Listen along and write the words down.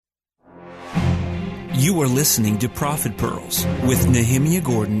You are listening to Prophet Pearls with Nehemiah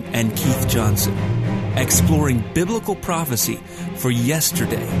Gordon and Keith Johnson, exploring biblical prophecy for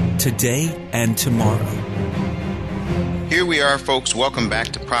yesterday, today, and tomorrow. Here we are, folks. Welcome back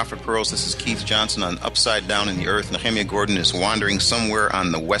to Prophet Pearls. This is Keith Johnson on Upside Down in the Earth. Nehemiah Gordon is wandering somewhere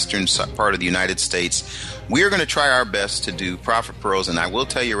on the western part of the United States. We are going to try our best to do Prophet Pearls, and I will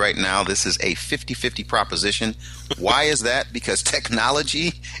tell you right now, this is a 50-50 proposition. Why is that? Because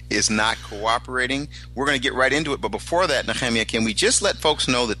technology is not cooperating. We're going to get right into it, but before that, Nehemiah, can we just let folks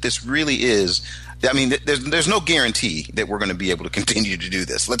know that this really is... I mean, there's no guarantee that we're going to be able to continue to do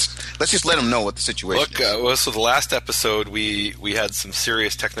this. Let's just let them know what the situation is. So the last episode, we had some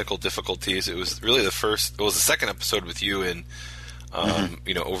serious technical difficulties. It was really the second episode with you in,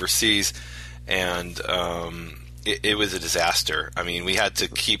 overseas, and it was a disaster. I mean, we had to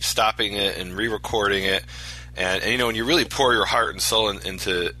keep stopping it and re-recording it. And when you really pour your heart and soul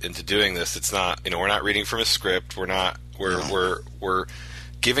into doing this, it's not, we're not reading from a script. We're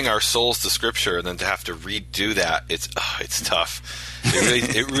giving our souls to Scripture, and then to have to redo that, it's tough.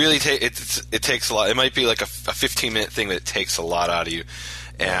 It takes a lot. It might be like a 15-minute thing that takes a lot out of you,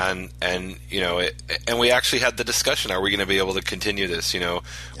 and we actually had the discussion: are we going to be able to continue this?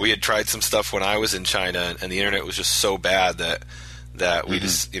 We had tried some stuff when I was in China, and the internet was just so bad that we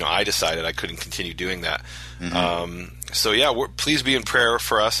just I decided I couldn't continue doing that. Mm-hmm. Please be in prayer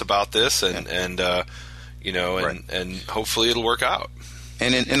for us about this, and hopefully it'll work out.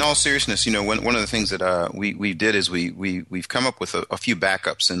 And in all seriousness, one of the things that we did is we've come up with a few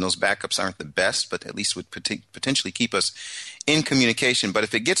backups, and those backups aren't the best, but at least would potentially keep us in communication. But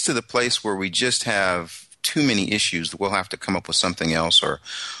if it gets to the place where we just have too many issues, we'll have to come up with something else, or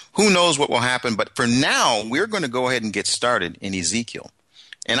who knows what will happen. But for now, we're going to go ahead and get started in Ezekiel.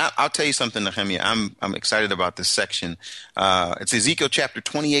 And I'll tell you something, Nehemiah, I'm excited about this section. It's Ezekiel chapter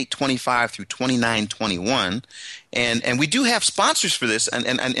 28, 25 through 29, 21. And we do have sponsors for this. And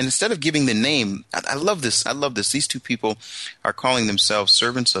instead of giving the name, I love this. These two people are calling themselves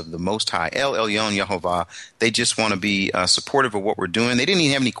servants of the Most High, El Elyon Yehovah. They just want to be supportive of what we're doing. They didn't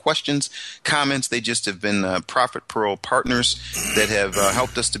even have any questions, comments. They just have been Prophet Pearl partners that have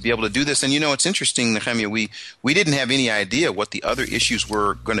helped us to be able to do this. And it's interesting, Nehemiah, we didn't have any idea what the other issues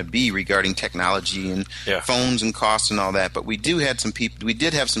were going to be regarding technology and phones and costs and all that. But we did have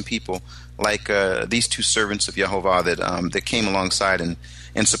some people like these two servants of Yehovah that came alongside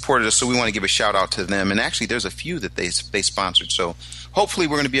and supported us. So we want to give a shout out to them. And actually, there's a few that they sponsored. So hopefully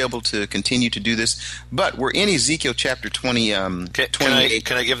we're going to be able to continue to do this. But we're in Ezekiel chapter 20. Can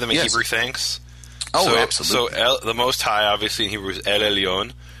I give them a Hebrew thanks? Oh, absolutely. So the Most High, obviously in Hebrew, is El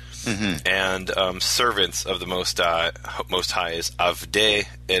Elyon. Mm-hmm. And servants of the Most High is Avdei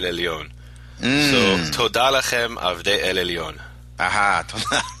El Elyon. So Toda Lachem Avdei El Elyon. Aha,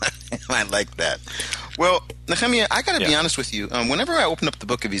 I like that. Well, Nehemiah, I got to be honest with you. Whenever I open up the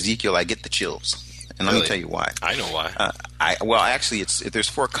book of Ezekiel, I get the chills. And let me tell you why. I know why. Actually, there's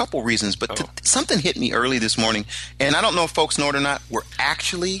for a couple reasons, but something hit me early this morning, and I don't know if folks know it or not. We're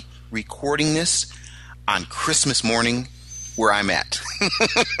actually recording on Christmas morning where I'm at.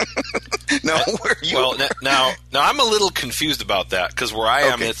 Where you? Well, now I'm a little confused about that, because where I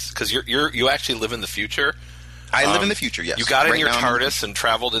am, it's because you actually live in the future. I live in the future, yes. You got in your TARDIS and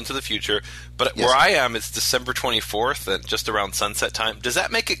traveled into the future. But where I am, it's December 24th, and just around sunset time. Does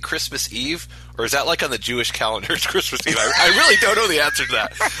that make it Christmas Eve? Or is that like on the Jewish calendar, it's Christmas Eve? I really don't know the answer to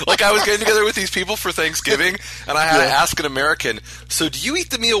that. Like, I was getting together with these people for Thanksgiving, and I had to ask an American, so do you eat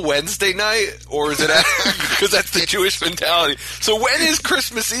the meal Wednesday night? Or is it because that's the Jewish mentality. So when is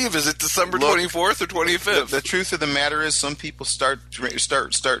Christmas Eve? Is it December 24th or 25th? The truth of the matter is, some people start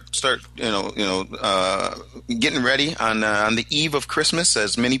getting ready on the eve of Christmas,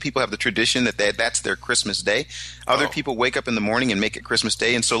 as many people have the tradition that that's their Christmas day. Other people wake up in the morning and make it Christmas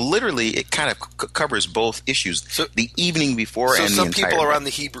Day, and so literally it kind of covers both issues. So the evening before and the entire day. So some people are on the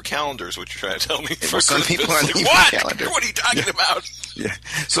Hebrew calendar, is what you're trying to tell me. Some people are on the Hebrew calendar. What are you talking about? Yeah.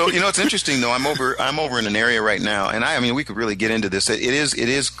 So it's interesting though. I'm over in an area right now, and I mean we could really get into this. It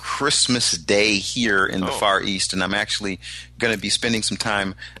is Christmas Day here in the Far East, and I'm actually going to be spending some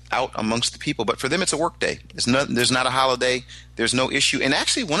time out amongst the people. But for them, it's a work day. There's not a holiday. There's no issue. And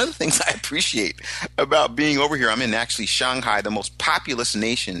actually, one of the things I appreciate about being over here, I'm in actually Shanghai, the most populous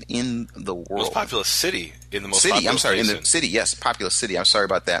nation in the world. Most populous city in the most city. Populous I'm sorry, nation. In the city. Yes, populous city. I'm sorry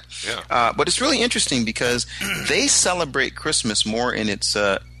about that. Yeah. But it's really interesting because they celebrate Christmas more in its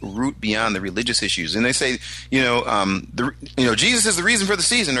root beyond the religious issues. And they say, Jesus is the reason for the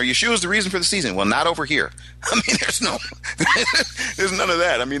season, or Yeshua is the reason for the season. Well, not over here. I mean, there's none of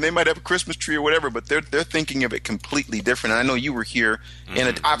that. I mean, they might have a Christmas tree or whatever, but they're thinking of it completely different. And I know you were here,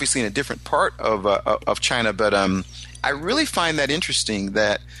 obviously in a different part of China, but I really find that interesting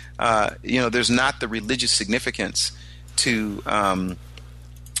that there's not the religious significance to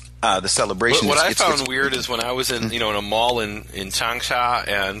the celebration. What I found weird is when I was in in a mall in Changsha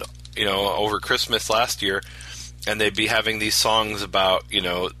and over Christmas last year, and they'd be having these songs about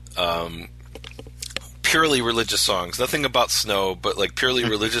purely religious songs, nothing about snow, but like purely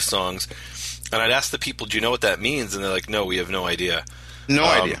religious songs. And I'd ask the people, "Do you know what that means?" And they're like, "No, we have no idea." No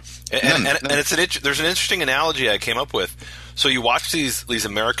idea. And there's an interesting analogy I came up with. So you watch these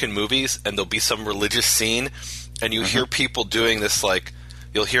American movies, and there'll be some religious scene, and you hear people doing this, like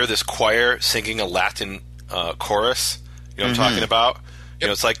you'll hear this choir singing a Latin chorus. You know what I'm talking about?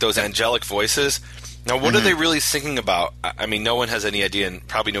 It's like those angelic voices. Now, what are they really singing about? I mean, no one has any idea, and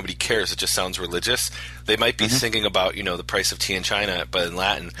probably nobody cares. It just sounds religious. They might be singing about, the price of tea in China, but in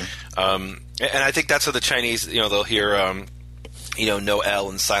Latin. And I think that's how the Chinese, they'll hear, Noel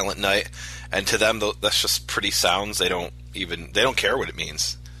and Silent Night, and to them, that's just pretty sounds. They don't care what it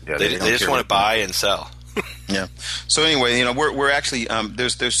means. Yeah, they just want to buy and sell. Yeah. So anyway, we're actually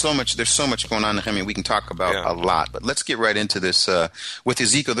there's so much going on. I mean, we can talk about a lot, but let's get right into this with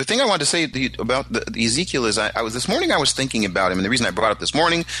Ezekiel. The thing I wanted to say to you about the Ezekiel is I was this morning I was thinking about him, and the reason I brought up this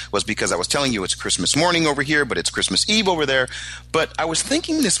morning was because I was telling you it's Christmas morning over here, but it's Christmas Eve over there. But I was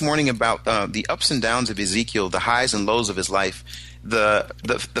thinking this morning about the ups and downs of Ezekiel, the highs and lows of his life. The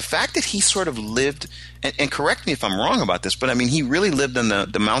fact that he sort of lived, and correct me if I'm wrong about this, but I mean he really lived in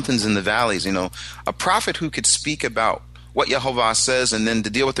the mountains and the valleys. A prophet who could speak about what Yehovah says and then to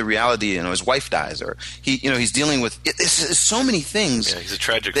deal with the reality. His wife dies, or he's dealing with so many things. Yeah, he's a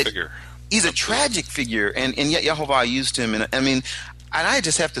tragic figure. He's a tragic figure, and yet Yehovah used him. And I mean, and I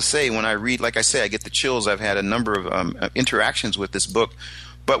just have to say, when I read, like I say, I get the chills. I've had a number of interactions with this book.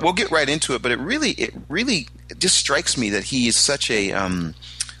 But we'll get right into it. But it really just strikes me that he is such a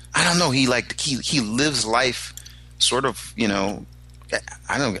I don't know. He lives life sort of.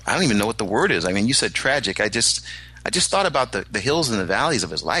 I don't even know what the word is. I mean, you said tragic. I just thought about the hills and the valleys of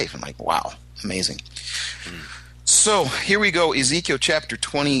his life. I'm like, wow, amazing. So here we go. Ezekiel chapter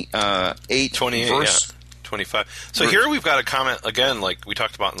 28, verse 25. So here we've got a comment again, like we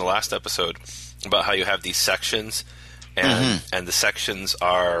talked about in the last episode, about how you have these sections. And the sections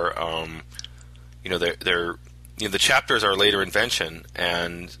are, they're the chapters are later invention,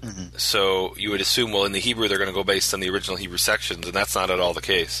 and so you would assume, well, in the Hebrew they're going to go based on the original Hebrew sections, and that's not at all the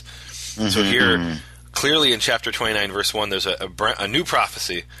case. So here, clearly in chapter 29, verse 1, there's a new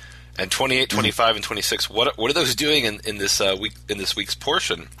prophecy, and 28, 25, and 26. What are those doing in this week in this week's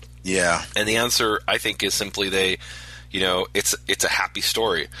portion? Yeah, and the answer, I think, is simply it's a happy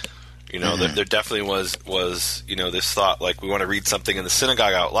story. There definitely was this thought, like we want to read something in the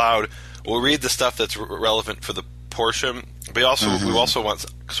synagogue out loud. We'll read the stuff that's relevant for the portion, but we also want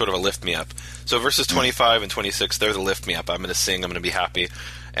sort of a lift me up. So verses 25 and 26, they're the lift me up. I'm going to sing. I'm going to be happy.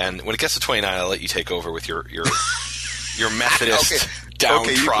 And when it gets to 29, I'll let you take over with your Methodist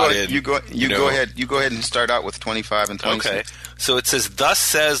downtrodden. You go ahead. You go ahead and start out with 25 and 26. Okay. So it says, "Thus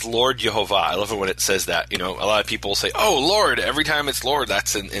says Lord Yehovah." I love it when it says that. A lot of people say, "Oh, Lord." Every time it's Lord,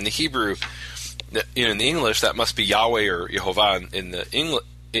 that's in the Hebrew. In the English, that must be Yahweh or Yehovah in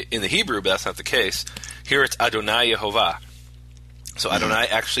the Hebrew, but that's not the case. Here it's Adonai Yehovah. So Adonai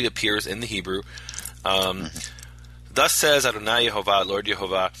actually appears in the Hebrew. Thus says Adonai Yehovah, Lord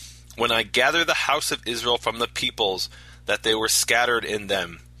Yehovah, when I gather the house of Israel from the peoples, that they were scattered in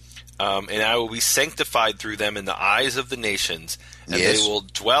them. And I will be sanctified through them in the eyes of the nations, and they will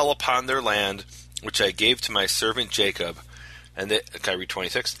dwell upon their land, which I gave to my servant Jacob. And can I read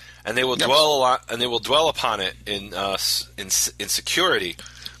 26? And they will dwell upon it in security,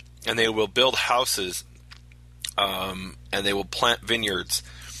 and they will build houses, and they will plant vineyards,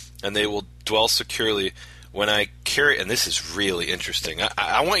 and they will dwell securely. When I carry, and this is really interesting.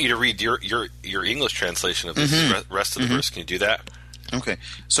 I want you to read your English translation of this rest of the verse. Can you do that? Okay.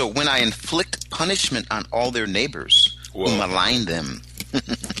 So when I inflict punishment on all their neighbors who malign them.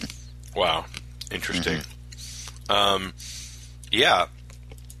 Wow. Interesting. Yeah.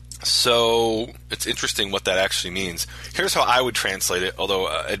 So it's interesting what that actually means. Here's how I would translate it, although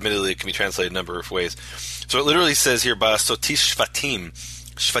admittedly it can be translated a number of ways. So it literally says here, Ba'asotish Shvatim.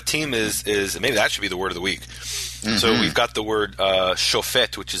 Shvatim is maybe that should be the word of the week. So we've got the word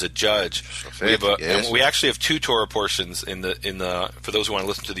shofet, which is a judge. Shofet, and we actually have two Torah portions in the for those who want to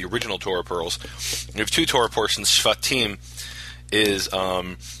listen to the original Torah Pearls. We have two Torah portions. Shvatim is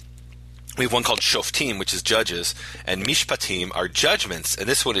we have one called Shoftim, which is judges, and Mishpatim are judgments, and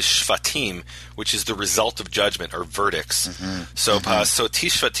this one is Shvatim, which is the result of judgment or verdicts. So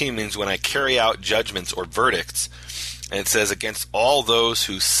Tishvatim means when I carry out judgments or verdicts. And it says, against all those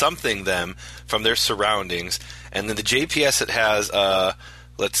who something them from their surroundings. And then the JPS, it has,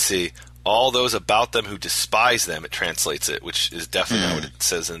 let's see, all those about them who despise them, it translates it, which is definitely not what it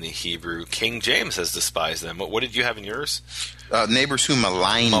says in the Hebrew. King James says despise them. What did you have in yours? Neighbors who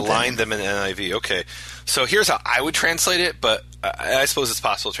malign them in the NIV. Okay. So here's how I would translate it, but I suppose it's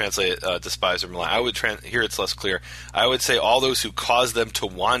possible to translate it despise or malign. I would here it's less clear. I would say all those who cause them to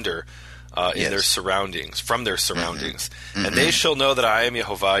wander in their surroundings, from their surroundings. And they shall know that I am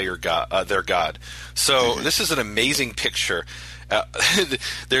Yehovah, your God, their God. So this is an amazing picture.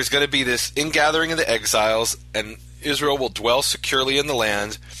 There's going to be this ingathering of the exiles, and Israel will dwell securely in the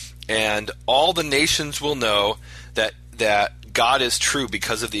land, and all the nations will know that God is true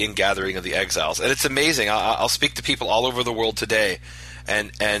because of the ingathering of the exiles. And it's amazing. I'll speak to people all over the world today,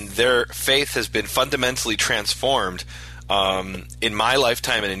 and their faith has been fundamentally transformed in my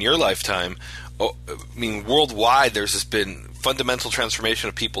lifetime and in your lifetime. I mean, worldwide, there's been fundamental transformation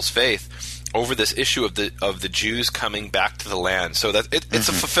of people's faith over this issue of the Jews coming back to the land. So that it's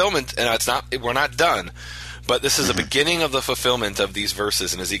a fulfillment, and we're not done. But this is a beginning of the fulfillment of these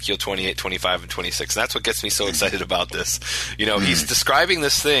verses in Ezekiel 28, 25, and 26. And that's what gets me so excited about this. You know, he's describing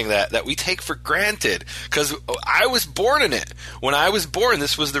this thing that we take for granted, because I was born in it. When I was born,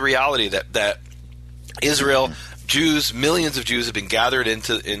 this was the reality that Israel, Jews, millions of Jews have been gathered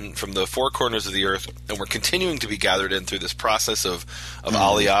in from the four corners of the earth, and we're continuing to be gathered in through this process of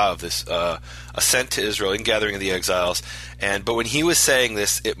Aliyah, of this ascent to Israel, ingathering of the exiles. But when he was saying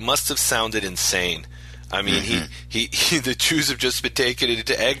this, it must have sounded insane. I mean, the Jews have just been taken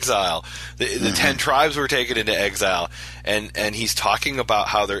into exile. The 10 tribes were taken into exile, and he's talking about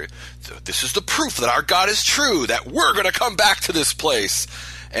how this is the proof that our God is true, that we're going to come back to this place.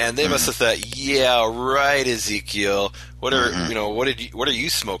 And they must have thought, yeah, right, Ezekiel. What are you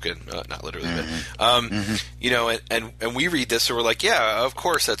smoking? Not literally, but you know. And we read this and we're like, yeah, of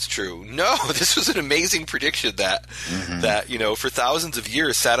course that's true. No, this was an amazing prediction that for thousands of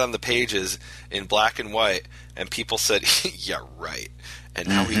years sat on the pages in black and white, and people said, yeah, right. And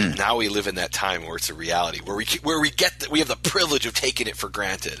now we live in that time where it's a reality, where we have the privilege of taking it for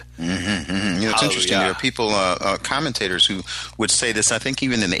granted. You know, it's interesting. There are people, commentators, who would say this. I think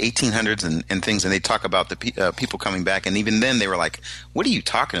even in the 1800s and things, and they talk about the people coming back, and even then they were like, "What are you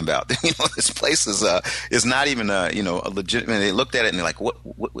talking about? You know, this place is not even a legitimate." They looked at it and they're like, "What?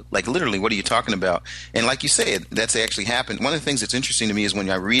 Like literally, what are you talking about?" And like you say, that's actually happened. One of the things that's interesting to me is when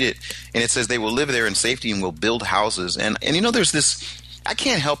I read it and it says they will live there in safety and will build houses, and you know, there's this. I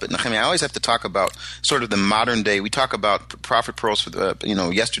can't help it. I mean, I always have to talk about sort of the modern day. We talk about Prophet Pearls for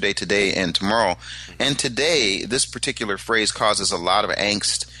yesterday, today, and tomorrow. And today, this particular phrase causes a lot of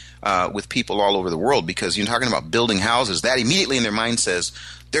angst with people all over the world, because you're talking about building houses. That immediately in their mind says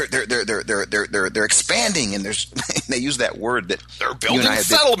they're expanding, and they use that word that they're building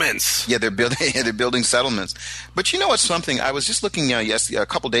settlements. They're building settlements. But you know what's something? I was just looking a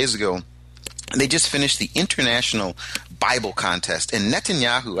couple days ago. They just finished the International Bible Contest, and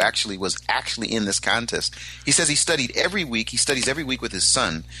Netanyahu was in this contest. He says he studied every week. He studies every week with his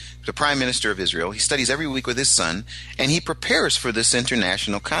son, the Prime Minister of Israel. He studies every week with his son, and he prepares for this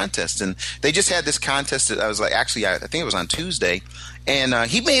international contest. And they just had this contest. I think it was on Tuesday, and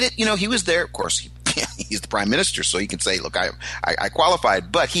he made it. You know, he was there. Of course, he's the Prime Minister, so he can say, "Look, I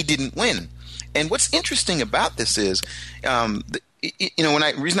qualified," but he didn't win. And what's interesting about this is, the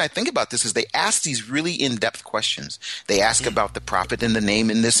reason I think about this is they ask these really in-depth questions. They ask about the prophet and the name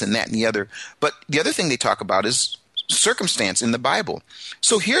and this and that and the other. But the other thing they talk about is circumstance in the Bible.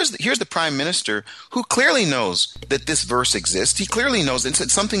 So here's the prime minister who clearly knows that this verse exists. He clearly knows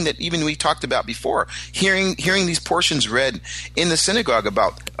it's something that even we talked about before. Hearing these portions read in the synagogue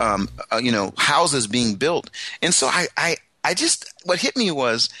about houses being built. And so I just what hit me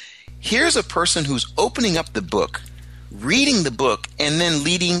was, here's a person who's opening up the book, reading the book, and then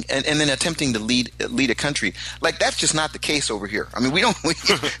leading and then attempting to lead a country. Like, that's just not the case over here. I mean,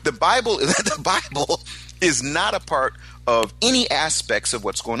 the Bible is not a part of any aspects of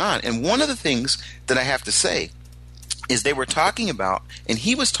what's going on. And one of the things that I have to say is they were talking about, and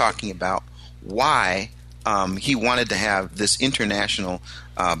he was talking about, why he wanted to have this international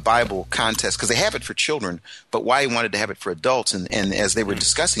Bible contest, because they have it for children, but why he wanted to have it for adults. And as they were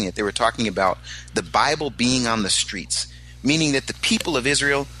discussing it, they were talking about the Bible being on the streets, meaning that the people of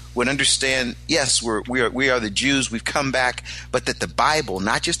Israel would understand, yes, we are the Jews, we've come back, but that the Bible,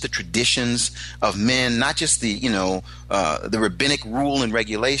 not just the traditions of men, not just the rabbinic rule and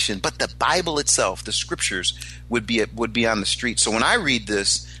regulation, but the Bible itself, the scriptures, would be on the street. So when I read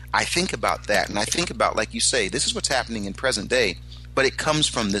this, I think about that, and I think about, like you say, this is what's happening in present day, but it comes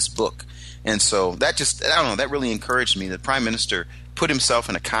from this book. And so that just, I don't know, that really encouraged me. The prime minister put himself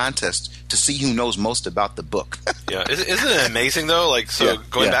in a contest to see who knows most about the book. Yeah, isn't it amazing though? Like, so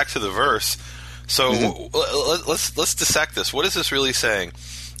going back to the verse, so let's dissect this. What is this really saying?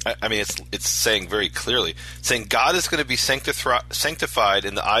 I mean, it's saying very clearly, saying God is going to be sanctified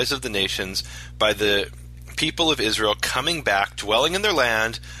in the eyes of the nations by the people of Israel coming back, dwelling in their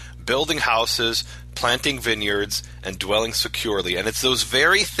land, building houses, planting vineyards, and dwelling securely. And it's those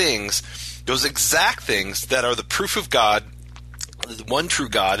very things, those exact things that are the proof of God, the one true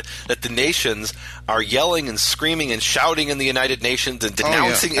God, that the nations are yelling and screaming and shouting in the United Nations and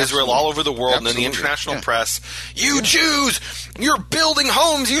denouncing Israel all over the world and in the international press. You Jews, you're building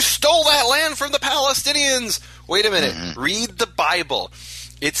homes. You stole that land from the Palestinians. Wait a minute. Read the Bible.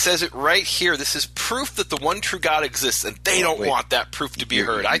 It says it right here. This is proof that the one true God exists, and they don't want that proof to be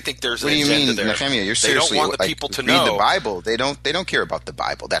heard. I think there's an agenda there. Nehemiah, you're they don't want the people to know. Read the Bible. They don't care about the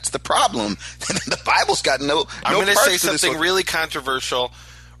Bible. That's the problem. The Bible's got no I'm going to say to something really controversial.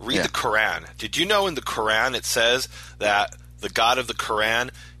 Read the Quran. Did you know in the Quran it says that the God of the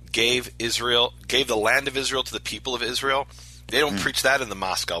Quran gave the land of Israel to the people of Israel? They don't preach that in the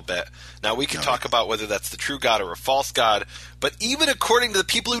mosque, I'll bet. Now, we can talk about whether that's the true God or a false God, but even according to the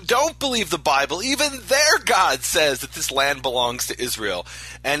people who don't believe the Bible, even their God says that this land belongs to Israel.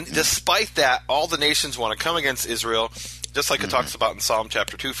 And despite that, all the nations want to come against Israel, just like it talks about in Psalm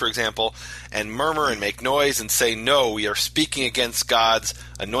chapter 2, for example, and murmur and make noise and say, no, we are speaking against God's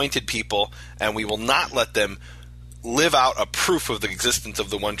anointed people, and we will not let them live out a proof of the existence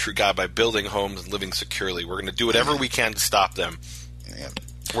of the one true God by building homes and living securely. We're going to do whatever we can to stop them. Yeah.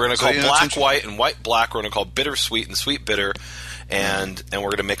 We're going to call black white and white black. We're going to call bitter sweet and sweet bitter, and we're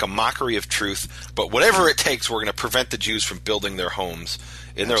going to make a mockery of truth. But whatever it takes, we're going to prevent the Jews from building their homes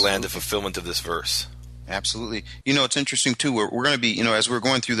in their land in fulfillment of this verse. Absolutely. It's interesting, too. We're going to be, as we're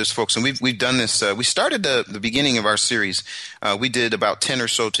going through this, folks, and we've done this. We started the beginning of our series. We did about 10 or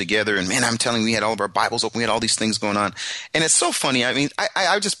so together. And, man, I'm telling you, we had all of our Bibles open. We had all these things going on. And it's so funny. I mean,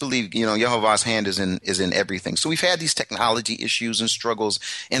 I just believe, Yehovah's hand is in everything. So we've had these technology issues and struggles.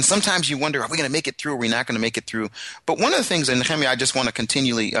 And sometimes you wonder, are we going to make it through? Are we not going to make it through? But one of the things, and Nehemiah, I just want to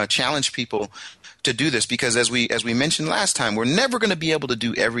continually challenge people to do this, because as we mentioned last time, we're never going to be able to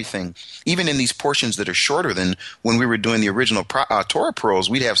do everything, even in these portions that are shorter than when we were doing the original Torah Pearls.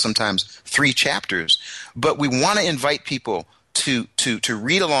 We'd have sometimes 3 chapters, but we want to invite people to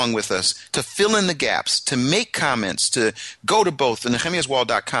read along with us, to fill in the gaps, to make comments, to go to both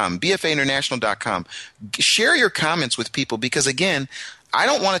nehemiahswall.com, bfainternational.com, share your comments with people, because again, I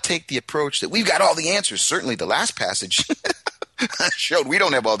don't want to take the approach that we've got all the answers. Certainly the last passage showed we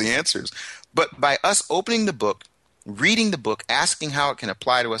don't have all the answers. But by us opening the book, reading the book, asking how it can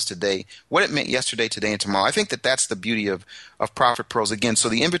apply to us today, what it meant yesterday, today, and tomorrow, I think that that's the beauty of Prophet Pearls. Again, so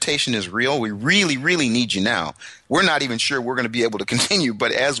the invitation is real. We really, really need you now. We're not even sure we're going to be able to continue,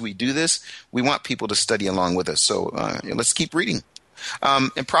 but as we do this, we want people to study along with us. So let's keep reading.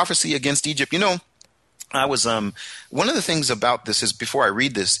 And prophecy against Egypt. I was one of the things about this is, before I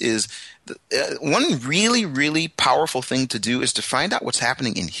read this, is one really, really powerful thing to do is to find out what's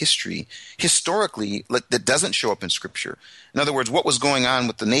happening in history, historically, that doesn't show up in Scripture. In other words, what was going on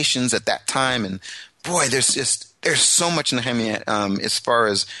with the nations at that time. And boy, there's so much in Nehemiah as far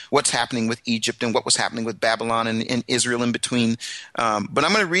as what's happening with Egypt and what was happening with Babylon and Israel in between. But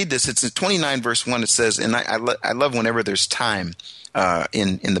I'm going to read this. It's in 29 verse 1. It says, and I love whenever there's time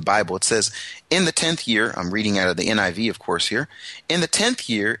in the Bible. It says, in the 10th year, I'm reading out of the NIV, of course, here. In the 10th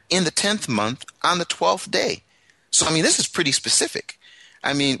year, in the 10th month, on the 12th day. So, I mean, this is pretty specific.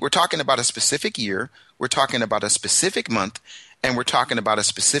 I mean, we're talking about a specific year. We're talking about a specific month. And we're talking about a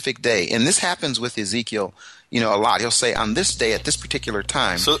specific day. And this happens with Ezekiel, a lot. He'll say, on this day, at this particular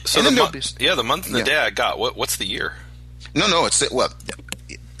time. So the month and the day I got. What's the year? No,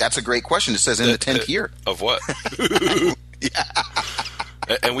 that's a great question. It says in the 10th year. Of what?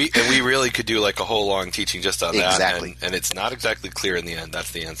 And we really could do like a whole long teaching just on that. Exactly. And it's not exactly clear in the end.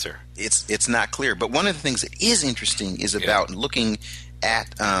 That's the answer. It's not clear. But one of the things that is interesting is about looking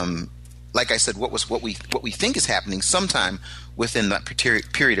at, like I said, what we think is happening sometime within that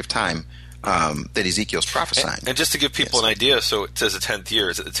period of time that Ezekiel's prophesying. And just to give people an idea, so it says the 10th year.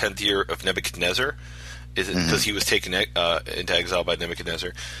 Is it the 10th year of Nebuchadnezzar? Is it because he was taken into exile by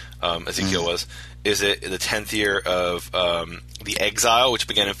Nebuchadnezzar? Ezekiel was. Is it the 10th year of the exile, which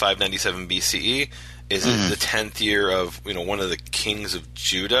began in 597 BCE? Is it the 10th year of one of the kings of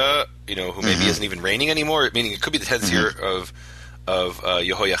Judah, who maybe isn't even reigning anymore? Meaning it could be the 10th year of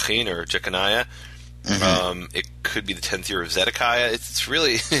Jehoiachin or Jeconiah. It could be the 10th year of Zedekiah. It's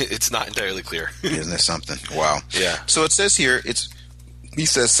really it's not entirely clear. Isn't it something? Wow. Yeah. So it says here, he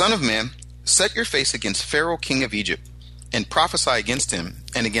says, "Son of man, set your face against Pharaoh, king of Egypt, and prophesy against him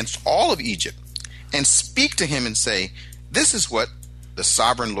and against all of Egypt, and speak to him and say, this is what the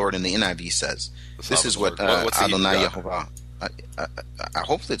sovereign Lord in the NIV says. This is what Adonai Yehovah. I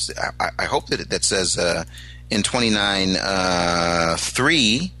hope that says in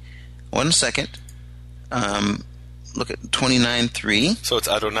 29:3. 1 second. Look at 29:3. So it's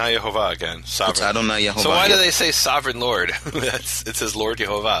Adonai Yehovah again. Sovereign. It's Adonai Yehovah. So why do they say sovereign Lord? It says Lord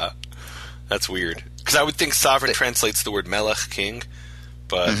Yehovah. That's weird. Because I would think sovereign translates the word melech, king,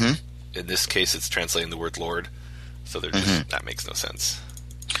 but in this case it's translating the word Lord. So that makes no sense.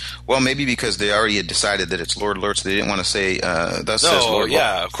 Well, maybe because they already had decided that it's Lord, so they didn't want to say, thus says Lord.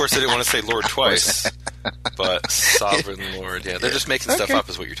 Yeah, of course they didn't want to say Lord twice. But sovereign Lord, yeah. They're just making stuff up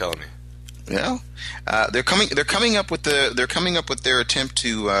is what you're telling me. Yeah. They're coming up with their attempt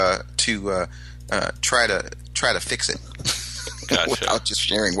to try to fix it. Gotcha. Without just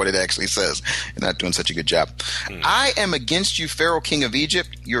sharing what it actually says and not doing such a good job. I am against you, Pharaoh, king of Egypt,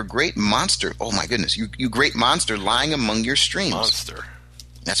 your great monster. Oh my goodness, you great monster lying among your streams. Monster.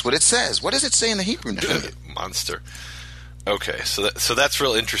 That's what it says. What does it say in the Hebrew? Monster. Okay, so that's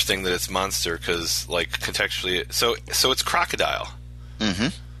real interesting that it's monster because, like, contextually, so it's crocodile. Mm-hmm.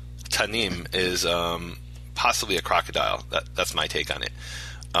 Tanim is possibly a crocodile. That's my take on it.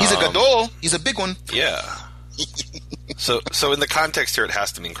 He's a gadol. He's a big one. Yeah. So in the context here, it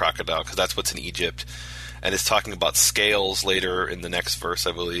has to mean crocodile because that's what's in Egypt, and it's talking about scales later in the next verse,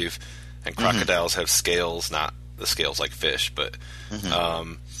 I believe. And crocodiles have scales, not the scales like fish, but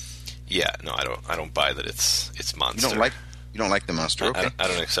yeah, no, I don't buy that it's monster. You don't like the monster. Okay, I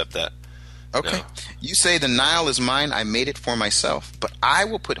don't accept that. Okay. No. You say the Nile is mine, I made it for myself, but I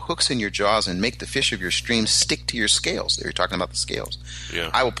will put hooks in your jaws and make the fish of your streams stick to your scales. They're talking about the scales. Yeah.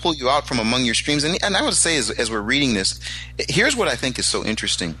 I will pull you out from among your streams. And I want to say, as we're reading this, here's what I think is so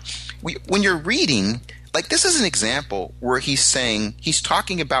interesting. When you're reading, like, this is an example where he's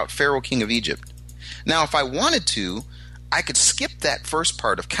talking about Pharaoh, king of Egypt. Now, if I wanted to, I could skip that first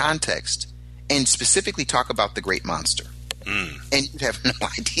part of context and specifically talk about the great monster. And you'd have no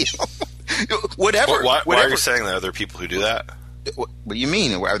idea. Whatever. Why are you saying that? Are there people who do that? What do you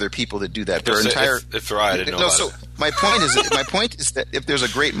mean? Are there people that do that? If there are, I didn't know about it. My point is that if there's a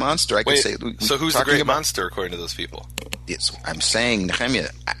great monster, I could say. So who's the great monster according to those people? Yes, I'm saying, Nehemiah,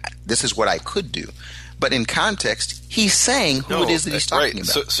 this is what I could do. But in context, he's saying who it is that he's talking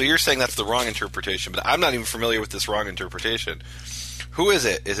about. So you're saying that's the wrong interpretation, but I'm not even familiar with this wrong interpretation. Who is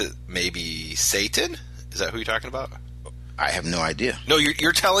it? Is it maybe Satan? Is that who you're talking about? I have no idea. No,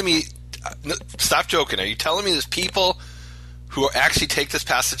 you're telling me... stop joking. Are you telling me there's people who actually take this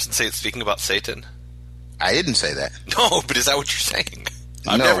passage and say it's speaking about Satan? I didn't say that. No, but is that what you're saying?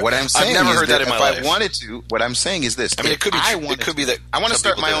 What I'm saying I've never is heard that in my life. If I wanted to, what I'm saying is this. I mean, it could be that I want to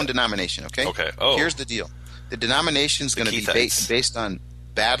start my own denomination, okay? Okay. Oh. Here's the deal. The denomination is going to be based on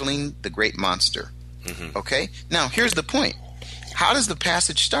battling the great monster, okay? Now, here's the point. How does the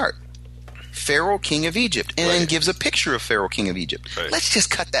passage start? Pharaoh, king of Egypt, and then gives a picture of Pharaoh, king of Egypt. Right. Let's just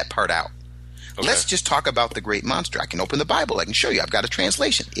cut that part out. Okay. Let's just talk about the great monster. I can open the Bible. I can show you. I've got a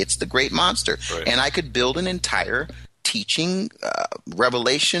translation. It's the great monster. Right. And I could build an entire teaching,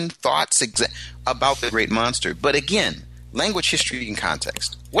 revelation, thoughts about the great monster. But again, language, history, and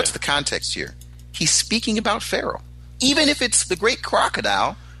context. What's the context here? He's speaking about Pharaoh. Even if it's the great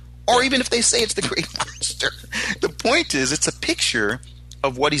crocodile, or even if they say it's the great monster. The point is, it's a picture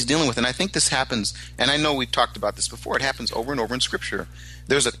of what he's dealing with. And I think this happens, and I know we've talked about this before, it happens over and over in Scripture.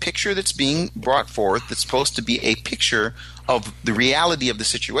 There's a picture that's being brought forth that's supposed to be a picture of the reality of the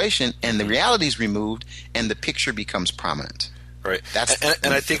situation, and the reality is removed, and the picture becomes prominent. Right.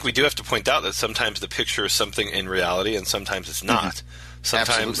 And I think we do have to point out that sometimes the picture is something in reality, and sometimes it's not.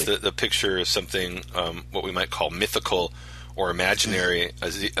 Sometimes the picture is something, what we might call mythical or imaginary.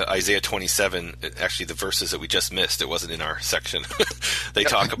 Isaiah 27, actually the verses that we just missed, it wasn't in our section. They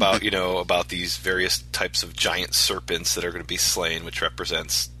talk about, about these various types of giant serpents that are going to be slain, which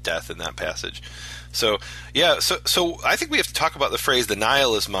represents death in that passage. So, so I think we have to talk about the phrase, the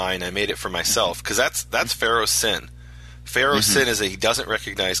Nile is mine, I made it for myself, because that's Pharaoh's sin. Pharaoh's sin is that he doesn't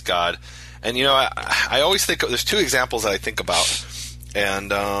recognize God. And, I always think, there's two examples that I think about,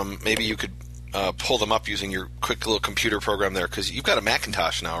 and maybe you could pull them up using your quick little computer program there, because you've got a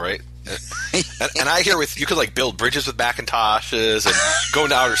Macintosh now, right? and I hear you could build bridges with Macintoshes and go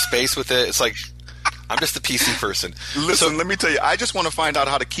into outer space with it. It's like, I'm just a PC person. Listen, let me tell you, I just want to find out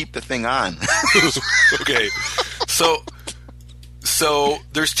how to keep the thing on. Okay. So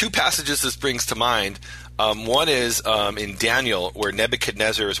there's two passages this brings to mind. One is in Daniel, where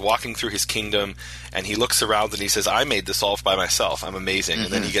Nebuchadnezzar is walking through his kingdom, and he looks around and he says, I made this all by myself. I'm amazing.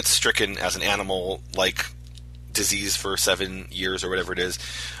 And then he gets stricken as an animal-like disease for 7 years or whatever it is.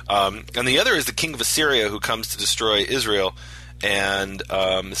 And the other is the king of Assyria, who comes to destroy Israel. And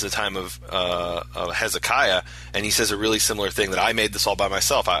this is a time of Hezekiah, and he says a really similar thing, that I made this all by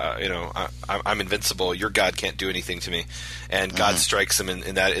myself. I'm invincible. Your God can't do anything to me. And God strikes him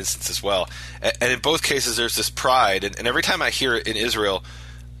in that instance as well. And in both cases, there's this pride. And every time I hear it in Israel,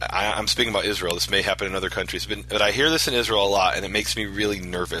 I'm speaking about Israel. This may happen in other countries, but I hear this in Israel a lot, and it makes me really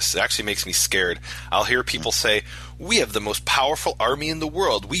nervous. It actually makes me scared. I'll hear people say, we have the most powerful army in the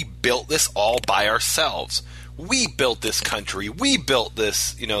world. We built this all by ourselves. We built this country. We built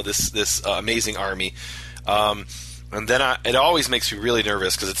this, this amazing army. And then it always makes me really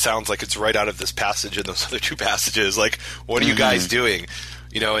nervous, because it sounds like it's right out of this passage and those other two passages. Like, what are you guys doing?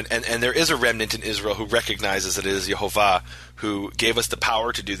 And there is a remnant in Israel who recognizes that it is Yehovah who gave us the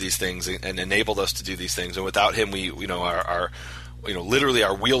power to do these things and enabled us to do these things. And without him, literally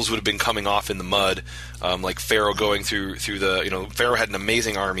our wheels would have been coming off in the mud, like Pharaoh going through the, Pharaoh had an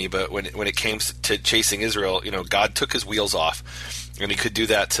amazing army, but when it came to chasing Israel, God took his wheels off, and he could do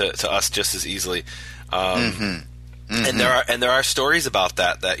that to us just as easily. And there are stories about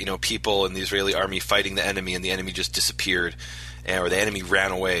that people in the Israeli army fighting the enemy, and the enemy just disappeared, or the enemy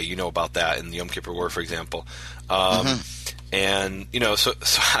ran away. You know about that in the Yom Kippur War, for example. And so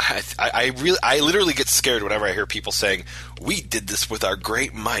I literally get scared whenever I hear people saying, we did this with our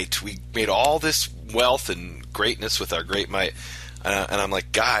great might. We made all this wealth and greatness with our great might. And I'm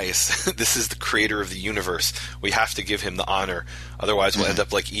like, guys, this is the creator of the universe. We have to give him the honor. Otherwise, we'll end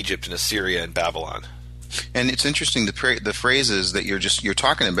up like Egypt and Assyria and Babylon. And it's interesting, the phrases that you're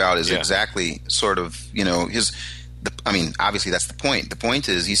talking about is exactly sort of, obviously that's the point. The point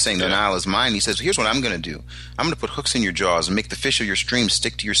is, he's saying the Nile is mine. He says, here's what I'm going to do. I'm going to put hooks in your jaws and make the fish of your streams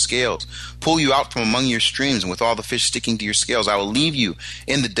stick to your scales, pull you out from among your streams, and with all the fish sticking to your scales, I will leave you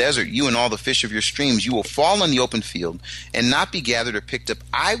in the desert, you and all the fish of your streams. You will fall in the open field and not be gathered or picked up.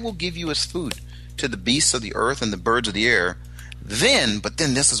 I will give you as food to the beasts of the earth and the birds of the air. But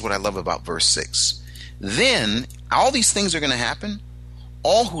then this is what I love about verse 6. Then all these things are going to happen.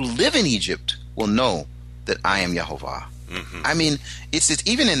 All who live in Egypt will know that I am Yehovah. I mean, it's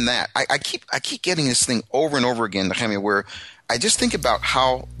even in that. I keep getting this thing over and over again, Nehemiah, where I just think about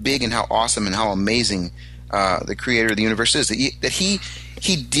how big and how awesome and how amazing the Creator of the universe is. That he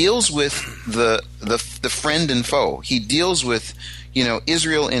deals with the friend and foe. He deals with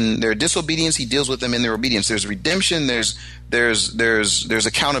Israel in their disobedience. He deals with them in their obedience. There's redemption. There's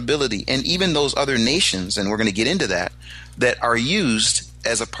accountability, and even those other nations, and we're going to get into that are used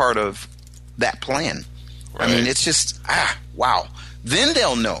as a part of that plan. Right. I mean, it's just wow. Then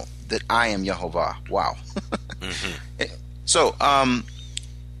they'll know that I am Yehovah. Wow. So, go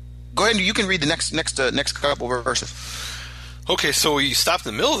ahead and you can read the next couple of verses. Okay, so you stopped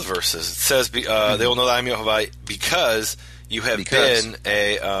in the middle of the verses. It says, they will know that I am Yehovah because you have been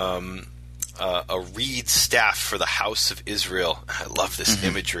a reed staff for the house of Israel. I love this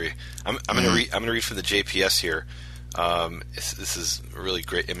imagery. I'm going to read from the JPS here. This is really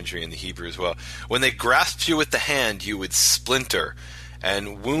great imagery in the Hebrew as well. When they grasped you with the hand, you would splinter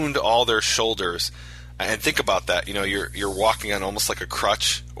and wound all their shoulders. And think about that. You're walking on almost like a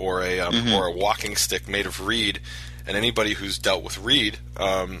crutch or a walking stick made of reed. And anybody who's dealt with reed,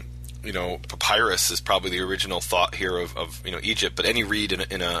 papyrus is probably the original thought here of Egypt. But any reed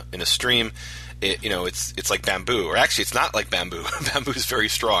in a stream, it's like bamboo. Or actually, it's not like bamboo. Bamboo is very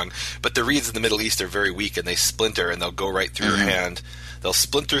strong. But the reeds in the Middle East are very weak, and they splinter, and they'll go right through your hand. They'll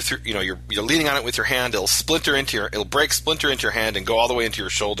splinter through. You're leaning on it with your hand. It'll splinter into your hand, and go all the way into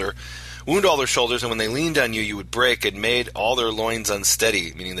your shoulder. Wound all their shoulders, and when they leaned on you, you would break and made all their loins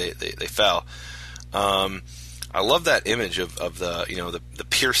unsteady, meaning they fell. I love that image of the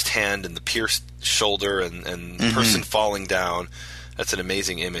pierced hand and the pierced shoulder and the person falling down. That's an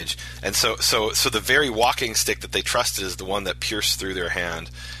amazing image. And so the very walking stick that they trusted is the one that pierced through their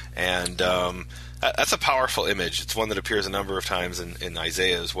hand. And that's a powerful image. It's one that appears a number of times in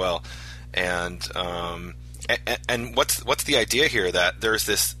Isaiah as well. And what's the idea here? That there's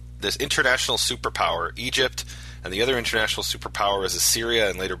this international superpower, Egypt, and the other international superpower is Assyria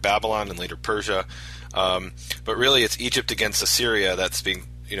and later Babylon and later Persia. But really it's Egypt against Assyria that's being,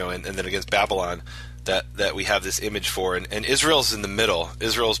 and then against Babylon that we have this image for. And Israel's in the middle.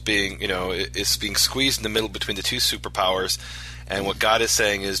 Israel's being, is being squeezed in the middle between the two superpowers. And what God is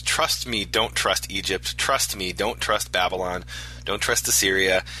saying is, trust me, don't trust Egypt. Trust me, don't trust Babylon. Don't trust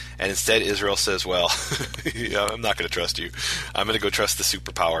Assyria. And instead Israel says, well, yeah, I'm not going to trust you. I'm going to go trust the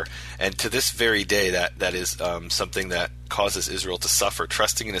superpower. And to this very day, that is something that causes Israel to suffer,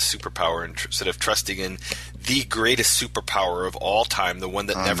 trusting in a superpower instead of trusting in the greatest superpower of all time, the one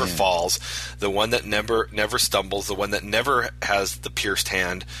that never falls, the one that never stumbles, the one that never has the pierced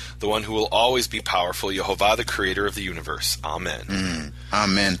hand, the one who will always be powerful, Yehovah, the creator of the universe. Amen.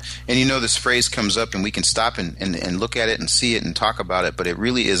 Amen. And this phrase comes up, and we can stop and look at it and see it and talk about it, but it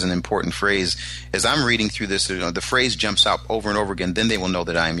really is an important phrase. As I'm reading through this, the phrase jumps out over and over again. Then they will know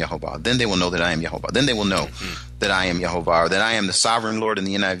that I am Yehovah. Then they will know that I am Yehovah. Then they will know that I am Yehovah, or that I am the sovereign Lord. In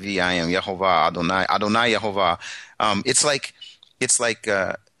the NIV, I am Yehovah, Adonai Yehovah. It's like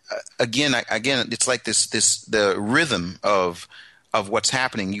again, it's like the rhythm of what's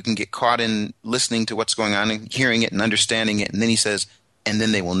happening. You can get caught in listening to what's going on and hearing it and understanding it, and then he says, and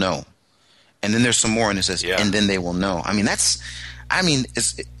then they will know. And then there's some more, and it says, and then they will know. Is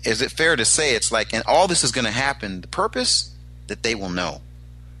it fair to say it's like, and all this is going to happen, the purpose, that they will know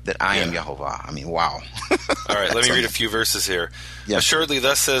that I am Yehovah. Wow. All right, let me read a few verses here. Yeah. Assuredly,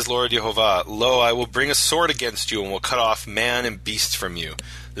 thus says Lord Yehovah, lo, I will bring a sword against you and will cut off man and beast from you.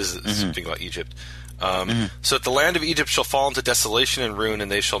 This is speaking about Egypt. So that the land of Egypt shall fall into desolation and ruin,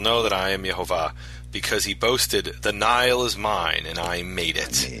 and they shall know that I am Yehovah, because he boasted, the Nile is mine, and I made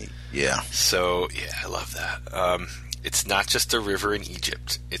it. Yeah. So, I love that. It's not just a river in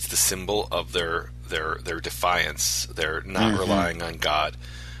Egypt. It's the symbol of their defiance. They're not relying on God.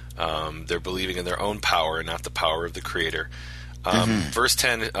 They're believing in their own power and not the power of the Creator. Verse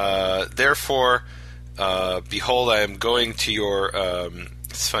 10, therefore, behold, I am going to your...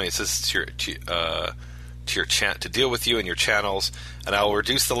 it's funny, it says to deal with you and your channels, and I will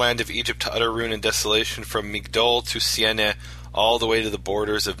reduce the land of Egypt to utter ruin and desolation from Migdol to Siene, all the way to the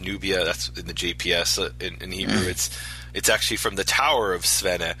borders of Nubia. That's in the JPS. In Hebrew, it's actually from the Tower of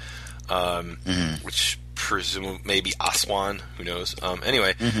Svene, which presumably maybe Aswan, who knows.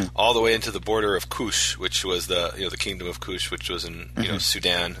 Anyway, all the way into the border of Kush, which was the kingdom of Kush, which was in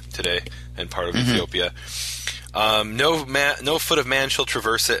Sudan today and part of Ethiopia. No foot of man shall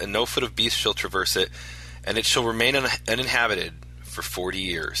traverse it, and no foot of beast shall traverse it, and it shall remain uninhabited for 40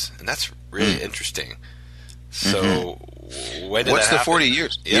 years. And that's really interesting. So when did What's that the happen? 40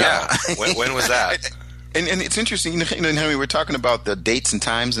 years? Yeah. when was that? And it's interesting, Henry, we're talking about the dates and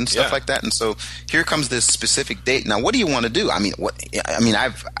times and stuff like that, and so here comes this specific date. Now, what do you want to do?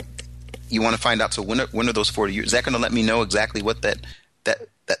 You want to find out. So when are those 40 years? Is that going to let me know exactly what that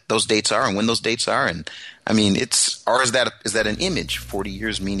those dates are and when those dates are? And is that an image? 40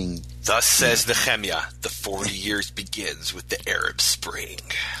 years meaning. Thus says Nehemiah, the 40 years begins with the Arab Spring.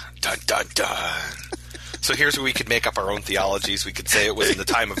 Dun dun dun. So here's where we could make up our own theologies. We could say it was in the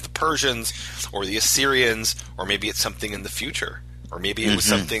time of the Persians or the Assyrians, or maybe it's something in the future, or maybe it was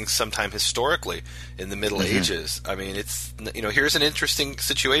something sometime historically in the Middle Ages. It's here's an interesting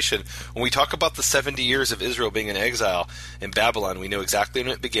situation. When we talk about the 70 years of Israel being in exile in Babylon, we know exactly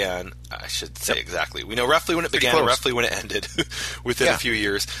when it began. I should say exactly. We know roughly when it began and roughly when it ended within a few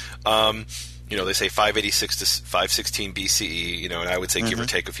years. They say 586 to 516 BCE, and I would say give or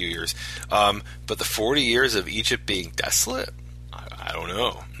take a few years. But the 40 years of Egypt being desolate, I don't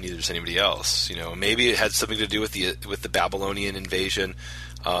know. Neither does anybody else. Maybe it had something to do with the Babylonian invasion.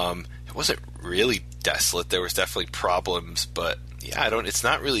 It wasn't really desolate. There was definitely problems, but it's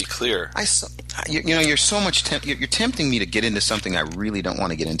not really clear. You're so much you're tempting me to get into something I really don't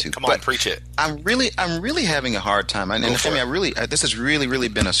want to get into. Come on, preach it. I'm really having a hard time. This has really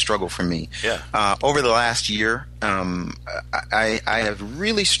been a struggle for me. Yeah. Over the last year, I have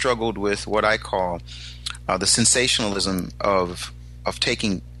really struggled with what I call the sensationalism of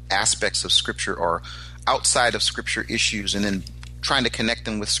taking aspects of Scripture or outside of Scripture issues and then trying to connect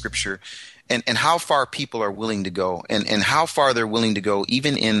them with Scripture. And how far people are willing to go, and how far they're willing to go,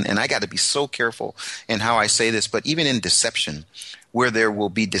 even in, and I got to be so careful in how I say this, but even in deception, where there will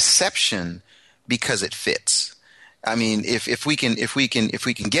be deception because it fits. If we can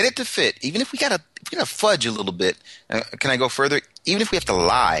get it to fit, even if we gotta fudge a little bit, can I go further? Even if we have to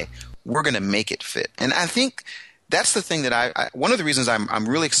lie, we're going to make it fit. And I think that's the thing that one of the reasons I'm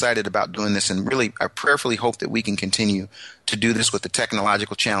really excited about doing this, and really I prayerfully hope that we can continue to do this with the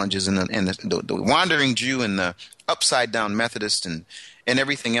technological challenges and the wandering Jew and the upside down Methodist and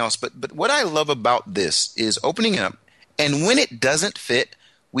everything else. But what I love about this is opening up, and when it doesn't fit,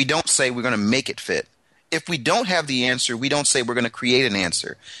 we don't say we're going to make it fit. If we don't have the answer, we don't say we're going to create an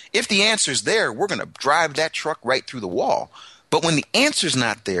answer. If the answer's there, we're going to drive that truck right through the wall. But when the answer's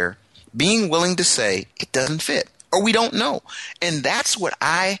not there, being willing to say it doesn't fit. or we don't know. And that's what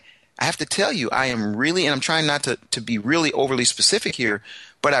I have to tell you. I am really, and I'm trying not to be really overly specific here,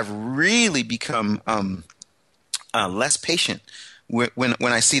 but I've really become less patient when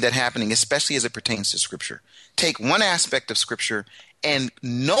I see that happening, especially as it pertains to Scripture. Take one aspect of Scripture and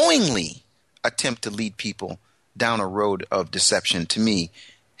knowingly attempt to lead people down a road of deception, to me,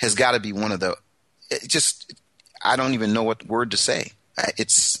 has got to be one of the I don't even know what word to say.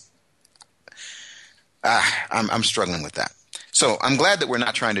 I'm struggling with that. So I'm glad that we're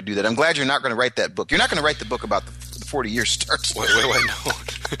not trying to do that. I'm glad you're not going to write that book. You're not going to write the book about the 40-year starts. Wait,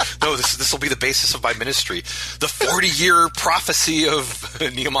 no, this will be the basis of my ministry. The 40-year prophecy of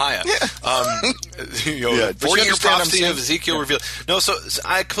Nehemiah. Yeah. 40-year prophecy of Ezekiel revealed. No, so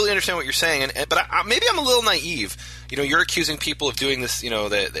I completely understand what you're saying, but maybe I'm a little naive. You're accusing people of doing this. They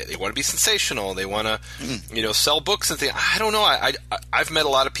want to be sensational. They want to, sell books and things. I don't know. I've met a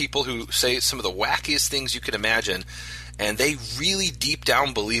lot of people who say some of the wackiest things you can imagine, and they really deep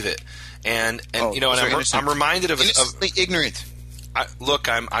down believe it. And I'm reminded of innocently ignorant.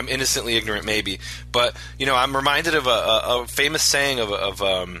 I'm innocently ignorant, maybe, but I'm reminded of a famous saying of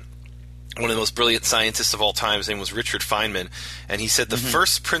one of the most brilliant scientists of all time. His name was Richard Feynman, and he said the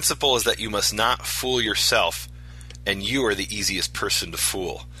first principle is that you must not fool yourself, and you are the easiest person to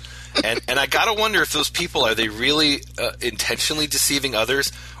fool. And I gotta wonder if those people, are they really intentionally deceiving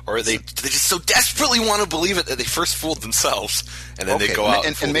others, or are they just so desperately want to believe it that they first fooled themselves and then they go out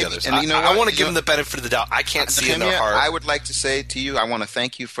and fool the others? I want to give them the benefit of the doubt. I can't see in their heart. I would like to say to you, I want to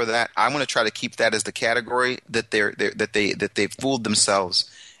thank you for that. I want to try to keep that as the category that they fooled themselves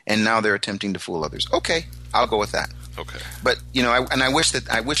and now they're attempting to fool others. Okay, I'll go with that. Okay, but I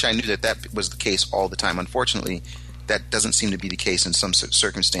wish I knew that was the case all the time. Unfortunately, that doesn't seem to be the case in some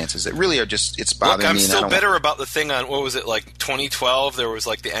circumstances. It really it's bothering me. I'm still bitter about the thing on, what was it, like 2012? There was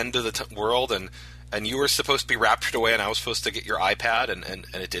like the end of the world, and you were supposed to be raptured away, and I was supposed to get your iPad, and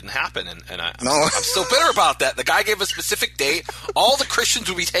it didn't happen. I'm still bitter about that. The guy gave a specific date. All the Christians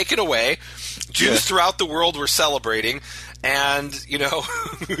would be taken away. Jews throughout the world were celebrating. And,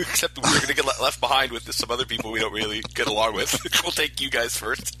 except we're going to get left behind with some other people we don't really get along with. We'll take you guys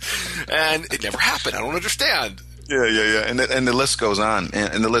first. And it never happened. I don't understand. Yeah. And the list goes on,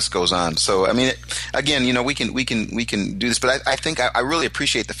 and the list goes on. So, I mean, again, we can do this, but I think I really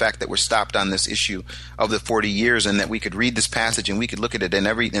appreciate the fact that we're stopped on this issue of the 40 years, and that we could read this passage and we could look at it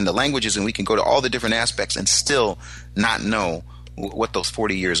in the languages, and we can go to all the different aspects and still not know what those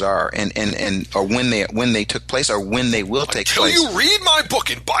 40 years are, and or when they took place, or when they will take place. Until you read my book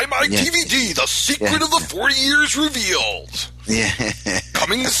and buy my DVD, The Secret of the 40 Years Revealed. Yeah.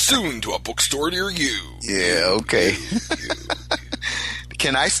 Coming soon to a bookstore near you. Yeah, okay.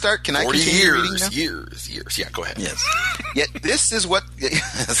 Can I start? Can I continue reading now? Years. Yeah, go ahead. Yes. Yet this is what...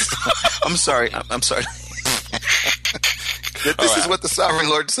 I'm sorry. This is what the Sovereign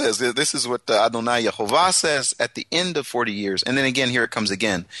Lord says. This is what Adonai Yehovah says at the end of 40 years. And then again, here it comes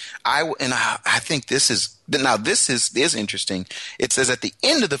again. I think this is interesting. It says at the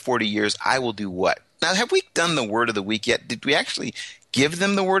end of the 40 years, I will do what? Now, have we done the word of the week yet? Did we actually give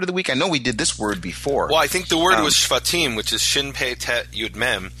them the word of the week? I know we did this word before. Well, I think the word was Shvatim, which is Shin Pei Tet Yud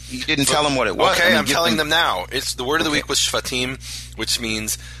Mem. You didn't tell them what it was. Okay, I'm telling them now. It's the word of the week was Shvatim, which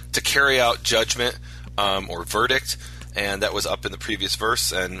means to carry out judgment or verdict. And that was up in the previous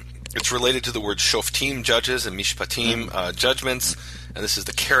verse, and it's related to the word shoftim, judges, and mishpatim, judgments, and this is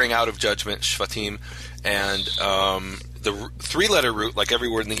the carrying out of judgment, shvatim, and the three-letter root, like every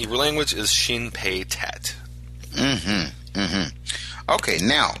word in the Hebrew language, is shin pei tet. Okay,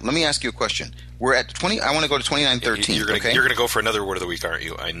 now let me ask you a question. We're at 20. I want to go to 29:13. You're going to go for another word of the week, aren't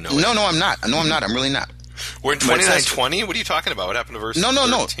you? I know. No, I'm not. No, I'm not. I'm really not. We're in 29:20. What are you talking about? What happened to verse? No.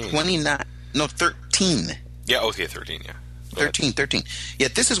 29. No, 13. Yeah, okay, 13, yeah. 13.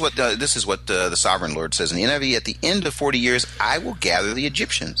 Yet this is what the Sovereign Lord says in the NIV. At the end of 40 years, I will gather the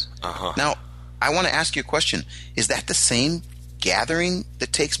Egyptians. Now, I want to ask you a question. Is that the same gathering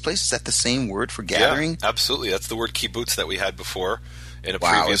that takes place? Is that the same word for gathering? Yeah, absolutely. That's the word kibbutz that we had before in a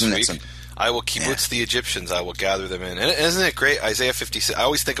previous week. I will kibbutz the Egyptians. I will gather them in. And isn't it great? Isaiah 56. I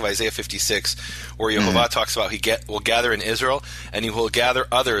always think of Isaiah 56, where Yehovah talks about will gather in Israel, and he will gather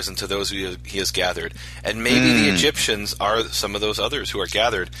others into those who he has gathered. And maybe the Egyptians are some of those others who are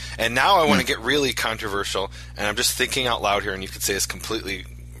gathered. And now I want to get really controversial, and I'm just thinking out loud here, and you could say it's completely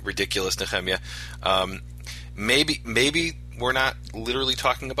ridiculous, Nehemiah. Maybe we're not literally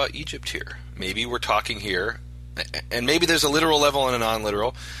talking about Egypt here. Maybe we're talking here, and maybe there's a literal level and a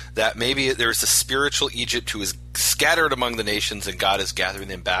non-literal, that maybe there's a spiritual Egypt who is scattered among the nations and God is gathering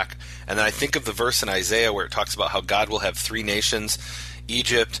them back. And then I think of the verse in Isaiah where it talks about how God will have three nations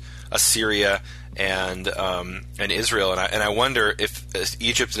Egypt, Assyria, and Israel, and I wonder if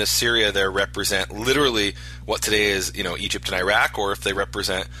Egypt and Assyria there represent literally what today is Egypt and Iraq, or if they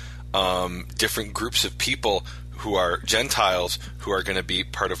represent different groups of people who are Gentiles who are going to be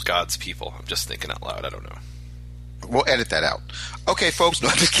part of God's people. I'm just thinking out loud. I don't know. We'll edit that out. Okay, folks. No,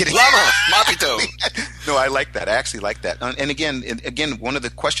 I'm just kidding. Lama, Mapito. No, I like that. I actually like that. And again, one of the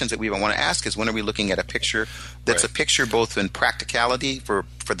questions that we want to ask is, when are we looking at a picture that's a picture both in practicality for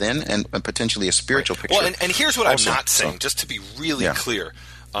then and potentially a spiritual picture? Well, and here's what also, I'm not saying, just to be really clear.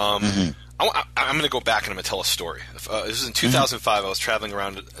 I'm going to go back and I'm going to tell a story. This was in 2005. I was traveling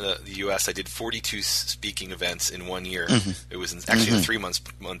around the U.S. I did 42 speaking events in 1 year. It was actually a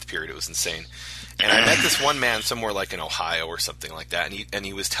 3-month period. It was insane. And I met this one man somewhere like in Ohio or something like that, and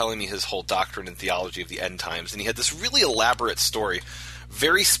he was telling me his whole doctrine and theology of the end times. And he had this really elaborate story,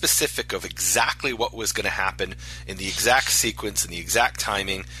 very specific of exactly what was going to happen in the exact sequence and the exact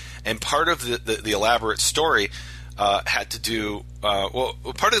timing. And part of the elaborate story had to do part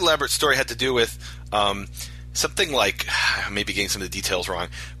of the elaborate story had to do with something like, I may be getting some of the details wrong,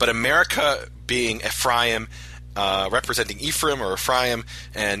 but America being Ephraim, representing Ephraim or Ephraim,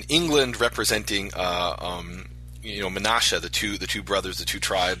 and England representing Manasseh, the two brothers, the two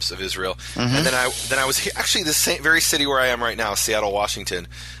tribes of Israel. And then I was actually the same very city where I am right now, Seattle, Washington.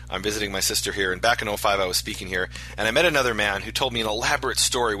 I'm visiting my sister here, and back in 2005 I was speaking here, and I met another man who told me an elaborate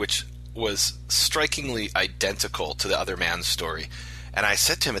story which was strikingly identical to the other man's story. And I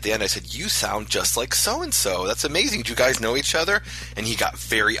said to him at the end, I said, "You sound just like so-and-so. That's amazing. Do you guys know each other?" And he got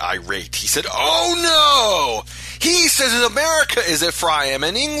very irate. He said, "Oh, no! He says America is Ephraim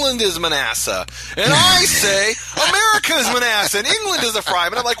and England is Manasseh. And I say America is Manasseh and England is Ephraim."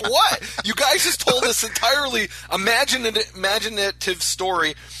 And I'm like, what? You guys just told this entirely imaginative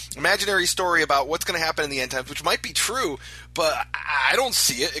story, imaginary story about what's going to happen in the end times, which might be true, but I don't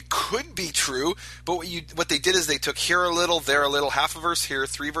see it. It could be true, but what they did is they took here a little, there a little, half a verse here,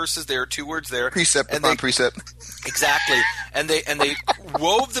 3 verses there, 2 words there, precept upon precept. Exactly, and they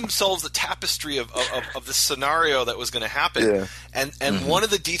wove themselves a tapestry of the scenario that was going to happen, and one of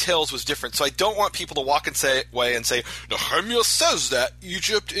the details was different. So I don't want people to walk away and say Nehemiah says that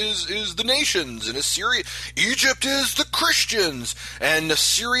Egypt is the nations, and Assyria, Egypt is the Christians, and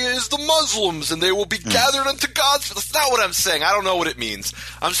Assyria is the Muslims, and they will be gathered unto God's. That's not what I'm saying. I don't know what it means.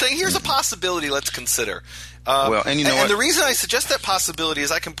 I'm saying here's a possibility. Let's consider. And you know what? And the reason I suggest that possibility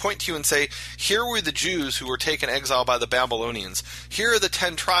is I can point to you and say, here were the Jews who were taken exile by the Babylonians. Here are the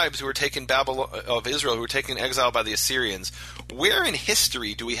 10 tribes who were taken of Israel who were taken exile by the Assyrians. Where in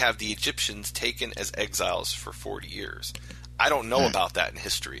history do we have the Egyptians taken as exiles for 40 years? I don't know about that in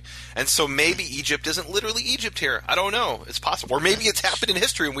history. And so maybe Egypt isn't literally Egypt here. I don't know. It's possible. Or maybe it's happened in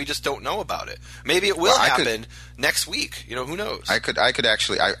history and we just don't know about it. Maybe it will happen next week. Who knows? I could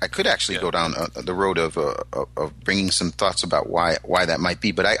actually go down the road of bringing some thoughts about why that might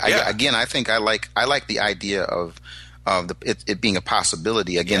be. But I think I like the idea of it being a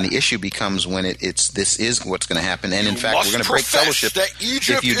possibility. Again, the issue becomes when this is what's going to happen, and in fact, we're going to break fellowship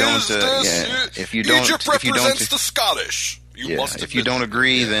if you don't. Egypt represents the Scottish. If you don't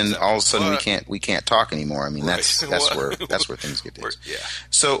agree, then all of a sudden we can't talk anymore. I mean, that's where things get this. Yeah.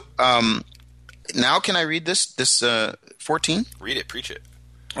 So now can I read this 14? Read it, preach it.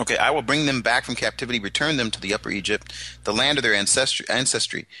 Okay, I will bring them back from captivity, return them to the Upper Egypt, the land of their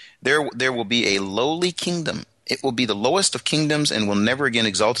ancestry. There will be a lowly kingdom. It will be the lowest of kingdoms and will never again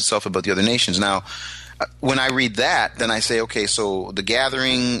exalt itself above the other nations. Now, when I read that, then I say, okay, so the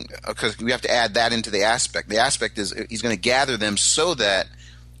gathering, because we have to add that into the aspect. The aspect is he's going to gather them so that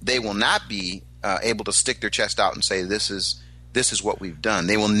they will not be able to stick their chest out and say, this is what we've done.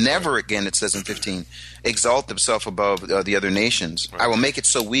 They will never again, it says in 15, exalt themselves above the other nations. Right. I will make it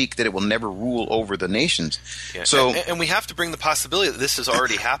so weak that it will never rule over the nations. Yeah. So, and we have to bring the possibility that this has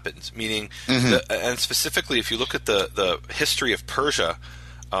already happened, meaning, and specifically if you look at the history of Persia,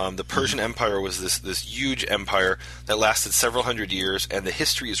 the Persian Empire was this huge empire that lasted several hundred years, and the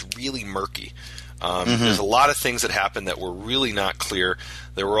history is really murky. There's a lot of things that happened that were really not clear.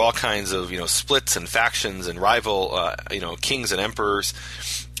 There were all kinds of splits and factions and rival kings and emperors,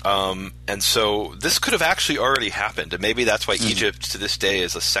 and so this could have actually already happened, and maybe that's why Egypt to this day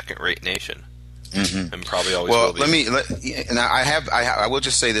is a second-rate nation, and probably always will be. I will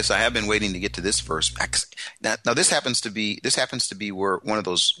just say this: I have been waiting to get to this verse. Now this happens to be where one of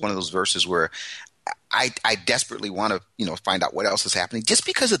those verses where I desperately want to find out what else is happening just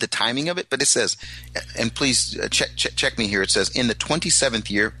because of the timing of it. But it says, and please check me here. It says in the 27th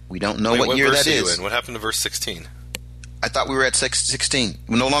year. We don't know what year that is. What happened to verse 16? I thought we were at 16.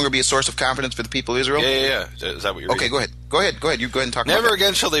 Will no longer be a source of confidence for the people of Israel? Yeah. Is that what you're reading? Okay, go ahead. You go ahead and talk about that. Never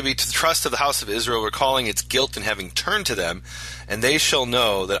again shall they be to the trust of the house of Israel, recalling its guilt and having turned to them, and they shall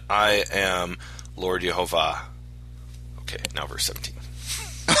know that I am Lord Yehovah. Okay, now verse 17.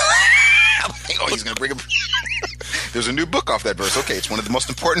 Oh, he's going to bring up... There's a new book off that verse. Okay, it's one of the most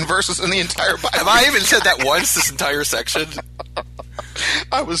important verses in the entire Bible. Have I even said that once this entire section?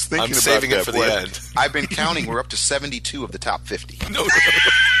 I was thinking about that. I'm saving it for the end. I've been counting. We're up to 72 of the top 50. No.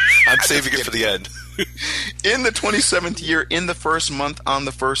 I'm saving it for the end. In the 27th year, in the first month, on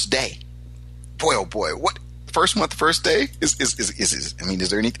the first day. Boy, oh boy, what? First month, first day? Is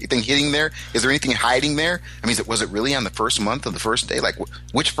there anything hitting there? Is there anything hiding there? I mean, was it really on the first month of the first day? Like,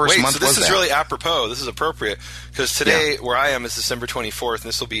 which first month was that? This is really apropos. This is appropriate. Because today, where I am, is December 24th, and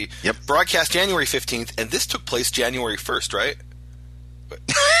this will be broadcast January 15th, and this took place January 1st, right?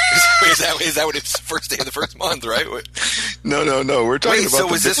 Is that what it's first day of the first month, right? No. We're talking about so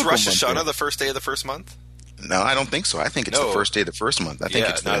was this Rosh Hashanah the first day of the first month? No, I don't think so. I think it's the first day of the first month. I think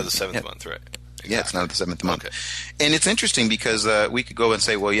it's not of the seventh month, right? Exactly. Yeah, it's not of the seventh month. Okay. And it's interesting because we could go and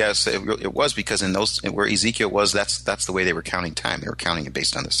say, well, yes, it was because in those where Ezekiel was, that's the way they were counting time. They were counting it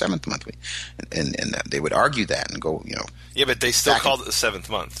based on the seventh month, and they would argue that and go, Yeah, but they still called it the seventh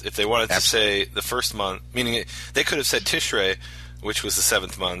month. If they wanted to say the first month, meaning they could have said Tishrei, which was the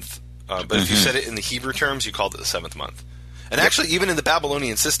seventh month. But if you said it in the Hebrew terms, you called it the seventh month. And actually, even in the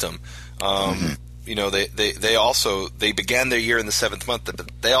Babylonian system, they also began their year in the seventh month, but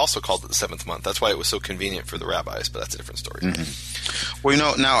they also called it the seventh month. That's why it was so convenient for the rabbis. But that's a different story. Mm-hmm.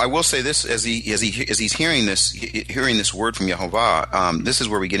 Well, now I will say this: as he's hearing this word from Yehovah, this is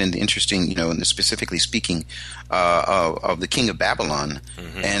where we get into interesting, specifically speaking of the king of Babylon,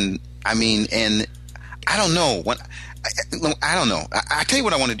 and I don't know what. I don't know. I tell you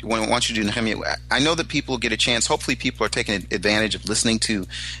what I want you to do, Nehemiah. I know that people get a chance. Hopefully, people are taking advantage of listening to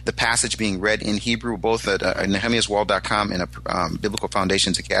the passage being read in Hebrew, both at nehemiahswall.com and Biblical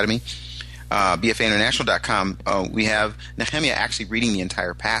Foundations Academy, bfainternational.com. We have Nehemiah actually reading the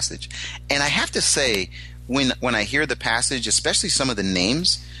entire passage, and I have to say, when I hear the passage, especially some of the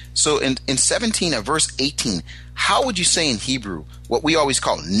names. So in 17 of verse 18, how would you say in Hebrew what we always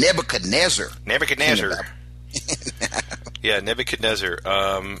call Nebuchadnezzar? Nebuchadnezzar. Yeah, Nebuchadnezzar.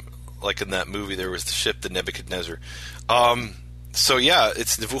 Like in that movie, there was the ship, the Nebuchadnezzar. It's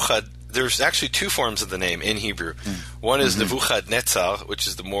Nebuchad. There's actually two forms of the name in Hebrew. One is Nebuchadnezzar, which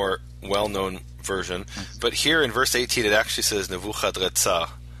is the more well-known version. But here in verse 18, it actually says Nebuchadrezzar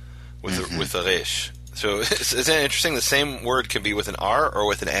with a resh. So isn't it interesting? The same word can be with an R or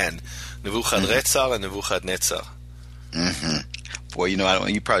with an N. Nebuchadrezzar and Nebuchadnezzar. Boy,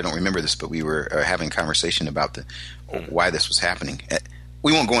 you probably don't remember this, but we were having a conversation about why this was happening.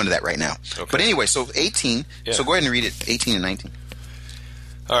 We won't go into that right now. Okay. But anyway, so 18. Yeah. So go ahead and read it, 18 and 19.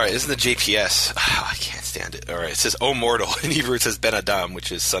 All right, this is the JPS. I can't stand it. All right, it says, "O mortal." In Hebrew, it says Ben Adam,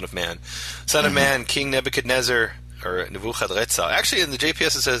 which is son of man. Son of man, King Nebuchadnezzar, or Nebuchadrezzar. Actually, in the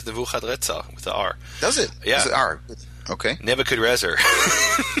JPS, it says Nebuchadrezzar with the R. Does it? Yeah. Is it R? Okay. Nebuchadrezzar.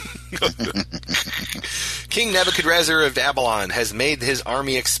 King Nebuchadrezzar of Babylon has made his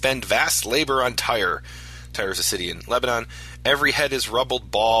army expend vast labor on Tyre. Tyre is a city in Lebanon. Every head is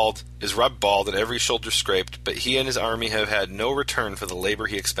rubbed bald, and every shoulder scraped. But he and his army have had no return for the labor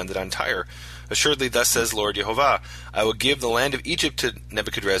he expended on Tyre. Assuredly, thus says Lord Yehovah, I will give the land of Egypt to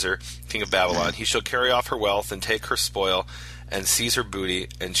Nebuchadrezzar, king of Babylon. He shall carry off her wealth and take her spoil and seize her booty,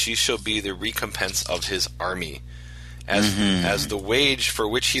 and she shall be the recompense of his army. As the wage for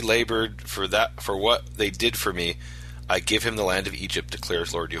which he labored for what they did for me, I give him the land of Egypt,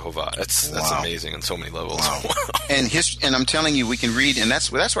 declares Lord Yehovah. That's amazing on so many levels. Wow. And I'm telling you, we can read, and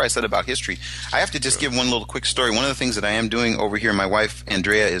that's what I said about history. I have to just give one little quick story. One of the things that I am doing over here, my wife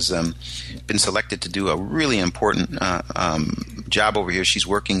Andrea has been selected to do a really important job over here. She's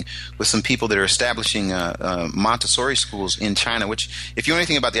working with some people that are establishing Montessori schools in China, which, if you know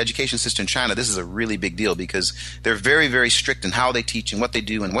anything about the education system in China, this is a really big deal because they're very, very strict in how they teach and what they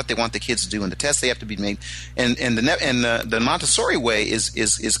do and what they want the kids to do and the tests they have to be made. And the Montessori way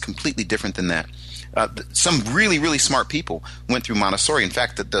is completely different than that. Some really, really smart people went through Montessori. In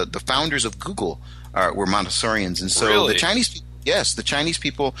fact, the founders of Google were Montessorians, and so the Chinese people. Yes, the Chinese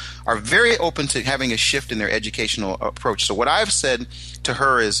people are very open to having a shift in their educational approach. So what I've said to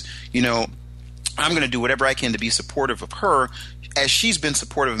her is, I'm going to do whatever I can to be supportive of her as she's been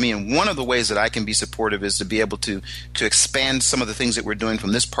supportive of me. And one of the ways that I can be supportive is to be able to expand some of the things that we're doing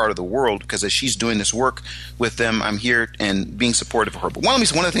from this part of the world, because as she's doing this work with them, I'm here and being supportive of her. But one of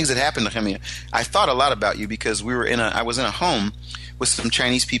the things that happened to me, I thought a lot about you because I was in a home with some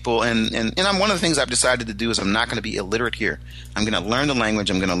Chinese people, and I'm one of the things I've decided to do is I'm not going to be illiterate here. I'm going to learn the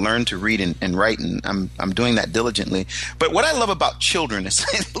language. I'm going to learn to read and write, and I'm doing that diligently. But what I love about children is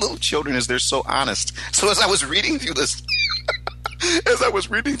little children is they're so honest. So as I was reading through this,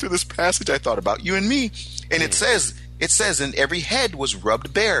 passage, I thought about you and me, and it says, and every head was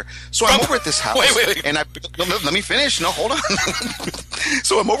rubbed bare. So I'm over at this house. Wait. And let me finish. No, hold on.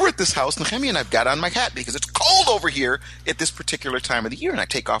 So I'm over at this house, Nehemiah, and I've got on my hat because it's cold over here at this particular time of the year, and I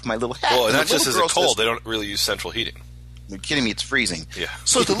take off my little hat. Well, and not just is it cold, says, they don't really use central heating. You're kidding me, it's freezing. Yeah.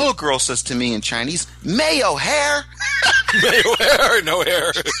 So the little girl says to me in Chinese, mayo hair. Mayo hair, no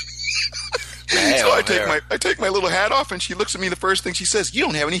hair. So I take my little hat off, and she looks at me. The first thing she says, "You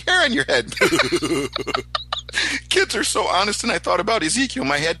don't have any hair on your head." Kids are so honest, and I thought about Ezekiel.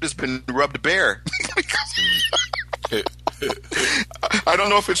 My head has been rubbed bare. I don't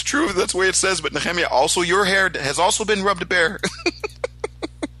know if it's true. That's the way it says, but Nehemiah, also your hair has also been rubbed bare.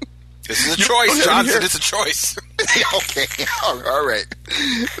 This is a choice, Johnson. It's a choice. Okay, all right.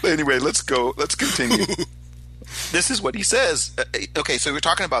 Anyway, let's go. Let's continue. This is what he says. Okay, so we're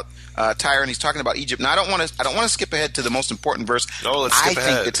talking about Tyre, and he's talking about Egypt. Now, I don't want to skip ahead to the most important verse. No, let's skip ahead.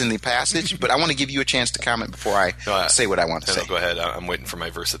 I think it's in the passage, but I want to give you a chance to comment before I say what I want to say. Go ahead. I'm waiting for my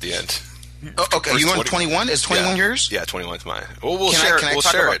verse at the end. Oh, okay, you want 21? Is 21 yours? Yeah, 21 is mine. Well, we'll share it.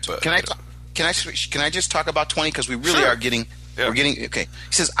 Can I just talk about 20 because we really are getting. Yeah. We're getting okay.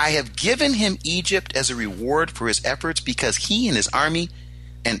 He says, "I have given him Egypt as a reward for his efforts because he and his army,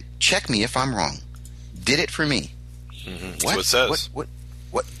 and check me if I'm wrong, did it for me." Mm-hmm. That's what it says. What?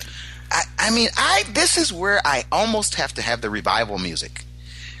 I mean, this is where I almost have to have the revival music.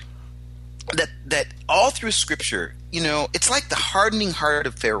 That all through Scripture, it's like the hardening heart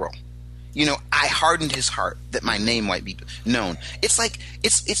of Pharaoh. I hardened his heart that my name might be known. It's like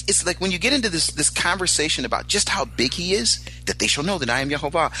it's like when you get into this conversation about just how big he is, that they shall know that I am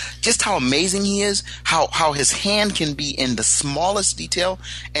Yehovah. Just how amazing he is, how his hand can be in the smallest detail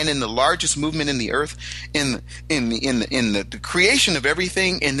and in the largest movement in the earth, in the creation of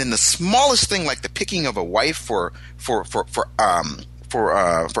everything, and then the smallest thing like the picking of a wife for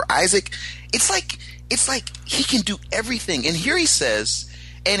Isaac. It's like he can do everything. And here he says.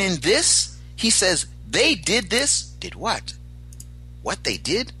 And in this, he says, they did this. Did what? What they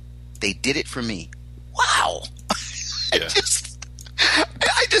did? They did it for me. Wow. Yeah.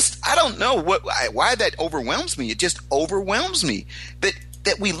 I don't know why that overwhelms me. It just overwhelms me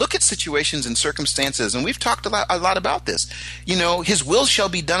that we look at situations and circumstances, and we've talked a lot about this. His will shall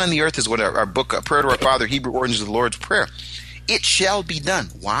be done on the earth is what our book, Prayer to Our Father, Hebrew Origins of the Lord's Prayer. It shall be done.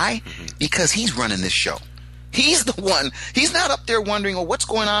 Why? Mm-hmm. Because he's running this show. He's the one. He's not up there wondering, what's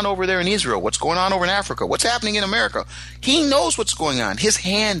going on over there in Israel? What's going on over in Africa? What's happening in America? He knows what's going on. His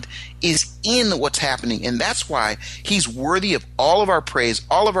hand is in what's happening, and that's why he's worthy of all of our praise,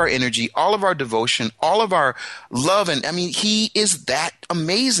 all of our energy, all of our devotion, all of our love. And I mean, he is that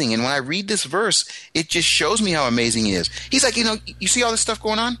amazing. And when I read this verse, it just shows me how amazing he is. He's like, you see all this stuff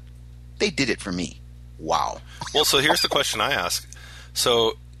going on? They did it for me. Wow. Well, so here's the question I ask.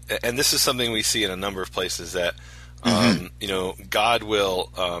 So, and this is something we see in a number of places that, God will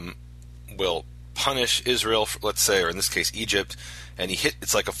punish Israel, let's say, or in this case Egypt, and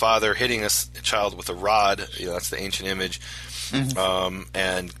it's like a father hitting a child with a rod. That's the ancient image,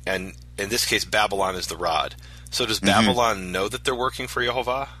 and in this case Babylon is the rod. So does Babylon know that they're working for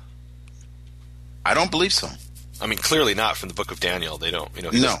Yehovah? I don't believe so. I mean, clearly not from the book of Daniel. They don't.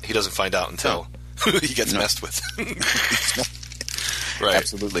 He doesn't find out until he gets messed with. Right.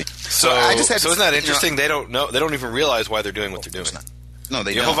 Absolutely. So isn't that interesting? They don't know. They don't even realize why they're doing what they're doing. No,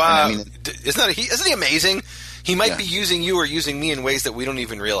 they don't. Isn't he amazing? He might be using you or using me in ways that we don't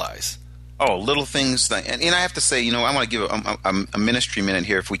even realize. Oh, little things. And I have to say, I want to give a ministry minute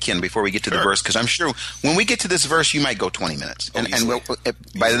here if we can before we get to the verse, because I'm sure when we get to this verse, you might go 20 minutes. And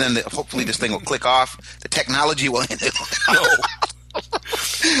by then, hopefully this thing will click off. The technology will end it. No.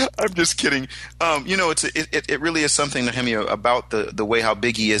 I'm just kidding. It really is something, Nehemiah, about the way how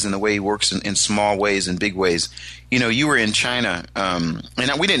big he is and the way he works in small ways and big ways. You were in China, and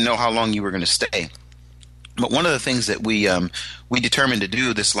we didn't know how long you were going to stay. But one of the things that we determined to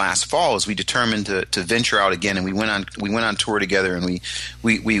do this last fall is we determined to venture out again, and we went on tour together, and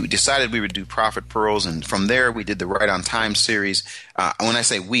we decided we would do Prophet Pearls, and from there we did the Right on Time series. When I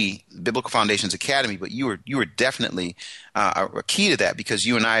say we, Biblical Foundations Academy, but you were definitely a key to that, because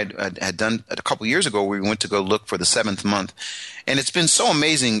you and I had done it a couple years ago. We went to go look for the 7th month, and it's been so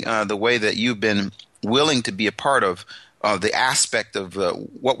amazing the way that you've been willing to be a part of the aspect of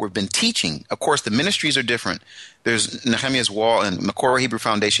what we've been teaching. Of course, the ministries are different. There's Nehemiah's Wall and Makor Hebrew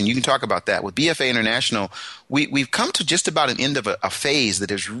Foundation. You can talk about that. With BFA International, we've come to just about an end of a phase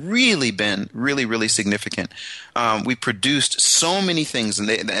that has really been really significant. We produced so many things, and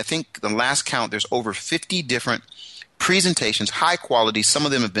I think the last count, there's over 50 different presentations, high quality. Some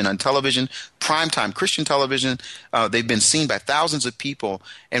of them have been on television, primetime Christian television. They've been seen by thousands of people,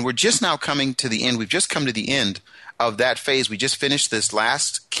 and we're just now coming to the end. We've just come to the end of that phase. We just finished this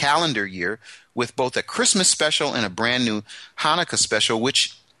last calendar year with both a Christmas special and a brand new Hanukkah special,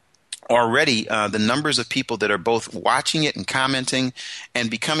 which already the numbers of people that are both watching it and commenting and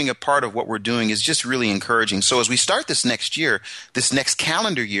becoming a part of what we're doing is just really encouraging. So as we start this next year, this next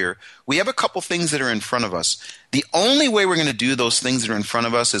calendar year, we have a couple things that are in front of us. The only way we're going to do those things that are in front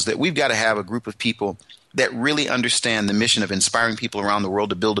of us is that we've got to have a group of people that really understand the mission of inspiring people around the world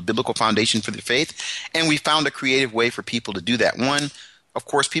to build a biblical foundation for their faith. And we found a creative way for people to do that. One, of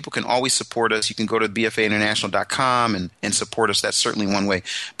course, people can always support us. You can go to bfainternational.com and support us. That's certainly one way.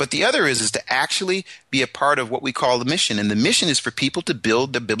 But the other is to actually be a part of what we call the mission. And the mission is for people to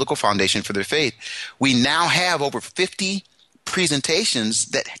build the biblical foundation for their faith. We now have over 50 presentations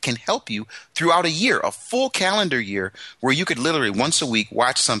that can help you throughout a year, a full calendar year, where you could literally once a week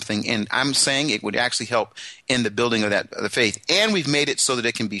watch something, and I'm saying it would actually help in the building of the faith. And we've made it so that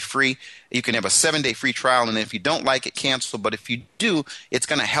it can be free. You can have a 7-day free trial, and if you don't like it, cancel. But if you do, it's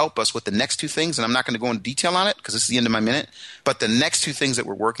going to help us with the next two things, and I'm not going to go into detail on it because this is the end of my minute. But the next two things that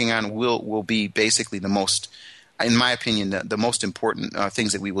we're working on will be basically the most, in my opinion, the most important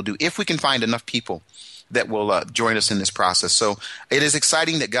things that we will do if we can find enough people that will join us in this process. So it is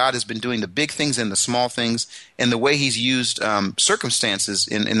exciting that God has been doing the big things and the small things, and the way he's used circumstances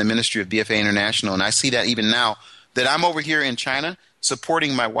in the ministry of BFA International. And I see that even now that I'm over here in China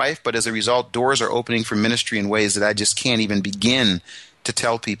supporting my wife, but as a result, doors are opening for ministry in ways that I just can't even begin to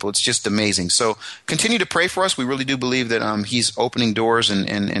tell people. It's just amazing. So continue to pray for us. We really do believe that he's opening doors, and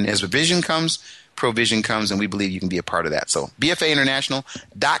as a vision comes, provision comes, and we believe you can be a part of that. So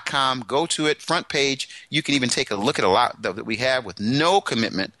bfainternational.com, go to it, front page. You can even take a look at a lot that we have with no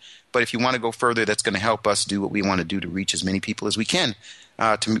commitment. But if you want to go further, that's going to help us do what we want to do to reach as many people as we can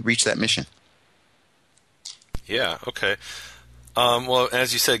to reach that mission. Yeah, okay. Well,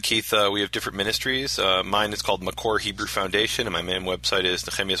 as you said, Keith, we have different ministries. Mine is called Makor Hebrew Foundation, and my main website is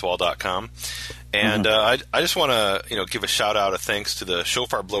nehemiaswall.com. And I just want to give a shout-out of thanks to the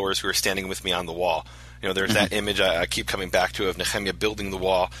shofar blowers who are standing with me on the wall. There's that image I keep coming back to of Nehemiah building the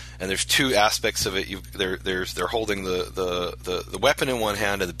wall, and there's two aspects of it. They're holding the weapon in one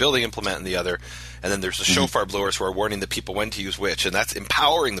hand and the building implement in the other, and then there's the shofar blowers who are warning the people when to use which, and that's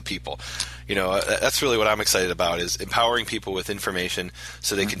empowering the people. That's really what I'm excited about, is empowering people with information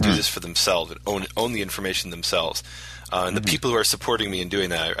so they can do this for themselves and own the information themselves. And the people who are supporting me in doing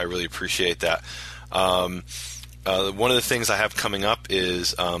that, I really appreciate that. One of the things I have coming up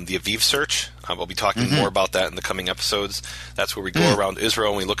is the Aviv Search. I'll be talking more about that in the coming episodes. That's where we go around Israel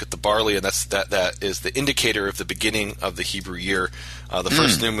and we look at the barley, and that is the indicator of the beginning of the Hebrew year. The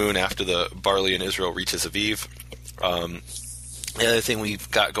first new moon after the barley in Israel reaches Aviv. The other thing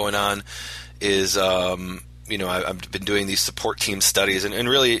we've got going on is I've been doing these support team studies, and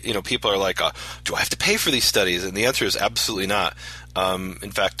really, people are like, do I have to pay for these studies? And the answer is absolutely not.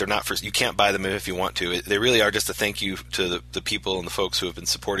 In fact, they're not you can't buy them if you want to. They really are just a thank you to the people and the folks who have been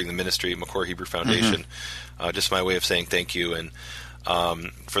supporting the ministry, Makor Hebrew Foundation. Just my way of saying thank you, and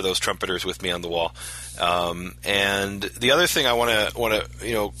for those trumpeters with me on the wall. And the other thing I want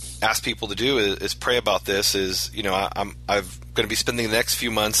to ask people to do is pray about this. I'm going to be spending the next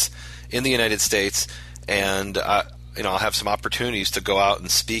few months in the United States, and I'll have some opportunities to go out and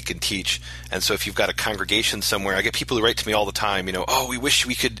speak and teach. And so if you've got a congregation somewhere, I get people who write to me all the time, we wish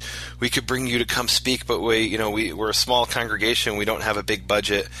we could bring you to come speak, but we're a small congregation, we don't have a big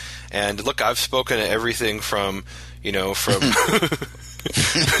budget. And look, I've spoken to everything from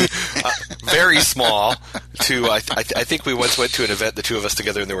very small to I think we once went to an event, the two of us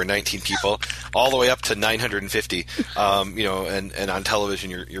together, and there were 19 people, all the way up to 950. And on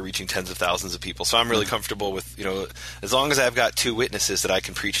television you're reaching tens of thousands of people. So I'm really comfortable with as long as I've got two witnesses that I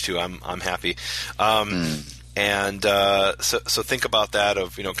can preach to, I'm happy. And so think about that,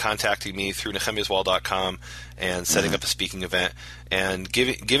 of contacting me through nehemiaswall.com and setting up a speaking event and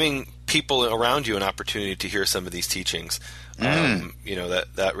giving people around you an opportunity to hear some of these teachings.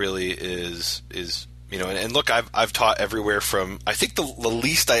 That really is and look, I've taught everywhere from, I think the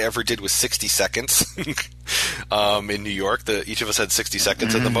least I ever did was 60 seconds. in New York. Each of us had 60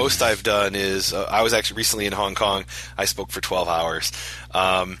 seconds, and the most I've done is I was actually recently in Hong Kong. I spoke for 12 hours.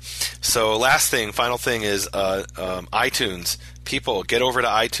 So final thing is iTunes. People, get over to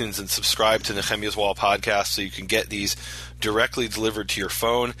iTunes and subscribe to Nehemiah's Wall podcast so you can get these directly delivered to your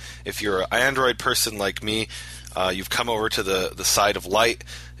phone. If you're an Android person like me, you've come over to the side of light,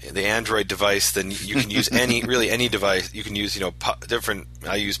 the Android device, then you can use any device. You can use, different.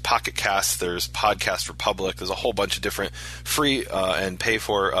 I use Pocket Casts. There's Podcast Republic. There's a whole bunch of different free and pay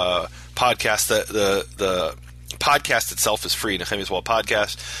for podcasts. The podcast itself is free. Nehemiah's Wall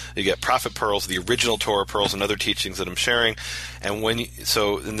podcast. You get Prophet Pearls, the original Torah Pearls, and other teachings that I'm sharing. And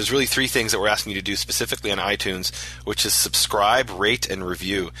and there's really three things that we're asking you to do specifically on iTunes, which is subscribe, rate, and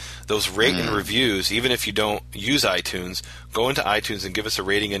review. Those rate and reviews, even if you don't use iTunes, go into iTunes and give us a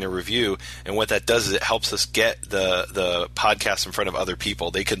rating and a review. And what that does is it helps us get the podcast in front of other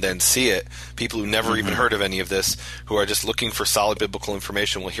people. They can then see it. People who never even heard of any of this, who are just looking for solid biblical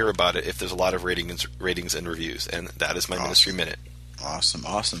information, will hear about it if there's a lot of ratings and reviews. And that is my Ministry Minute. Awesome.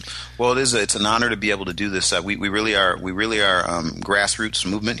 Well, it's an honor to be able to do this. We really are grassroots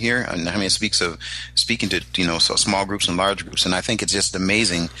movement here. And Nehemiah speaking to so small groups and large groups, and I think it's just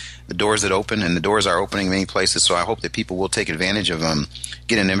amazing the doors that open, and the doors are opening in many places. So I hope that people will take advantage of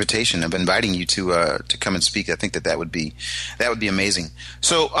get an invitation of inviting you to come and speak. I think that would be amazing.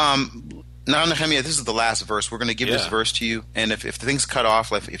 So. Now, Nehemiah, this is the last verse. We're going to give this verse to you, and if things cut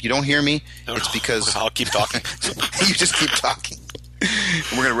off, if you don't hear me, it's because I'll keep talking. You just keep talking.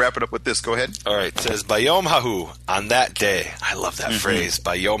 And we're going to wrap it up with this. Go ahead. All right. It says, Bayom Hahu, on that day. I love that phrase.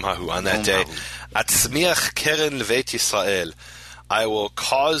 Bayom Hahu, on that day. Atzmiach keren levet Yisrael. I will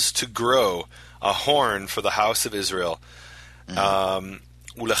cause to grow a horn for the house of Israel.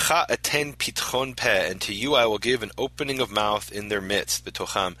 Ulecha aten pitchon peh, and to you I will give an opening of mouth in their midst,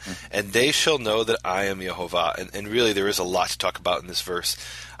 betocham, and they shall know that I am Yehovah. And really, there is a lot to talk about in this verse.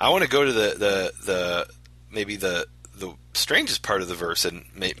 I want to go to the maybe the strangest part of the verse, and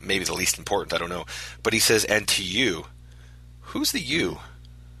maybe the least important. I don't know, but he says, "And to you." Who's the you?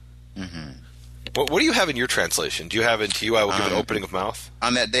 What do you have in your translation? Do you have "And to you I will give an opening of mouth"?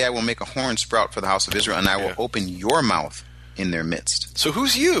 On that day I will make a horn sprout for the house of Israel, and I will open your mouth in their midst. So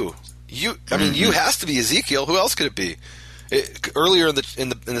who's you? You, I mean, you has to be Ezekiel. Who else could it be? Earlier in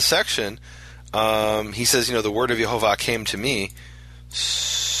the section, he says, the word of Yehovah came to me.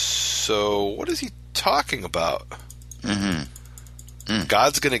 So what is he talking about?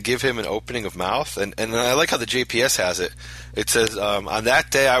 God's going to give him an opening of mouth, and I like how the JPS has it. It says, "On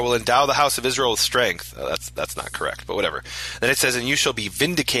that day I will endow the house of Israel with strength." That's not correct, but whatever. Then it says, "And you shall be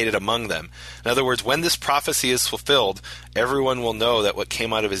vindicated among them." In other words, when this prophecy is fulfilled, everyone will know that what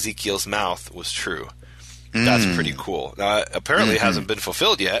came out of Ezekiel's mouth was true. That's pretty cool. Now, apparently it hasn't been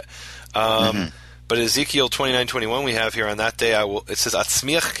fulfilled yet. But Ezekiel 29:21 we have here, on that day it says,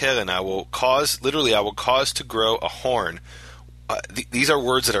 "Atzmiach keren," I will cause to grow a horn. These are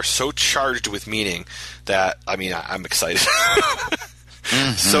words that are so charged with meaning that, I'm excited.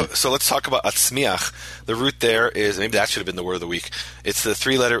 So let's talk about atzmiach. The root there is, maybe that should have been the word of the week. It's the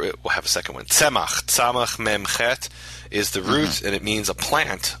three-letter, we'll have a second one. Tzemach, tzamach mem chet is the root, and it means a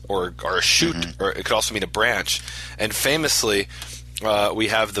plant or a shoot, or it could also mean a branch. And famously, we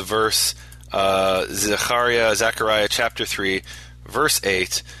have the verse, Zechariah chapter 3, verse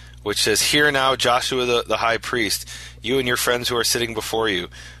 8, which says, "Hear now, Joshua the high priest, you and your friends who are sitting before you,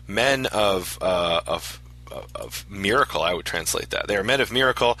 men of miracle," I would translate that. They are men of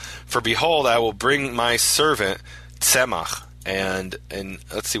miracle, "for behold, I will bring my servant Tzemach." And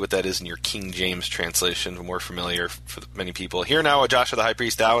let's see what that is in your King James translation, more familiar for many people. "Hear now, O Joshua the high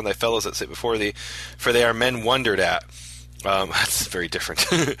priest, thou and thy fellows that sit before thee, for they are men wondered at." That's very different.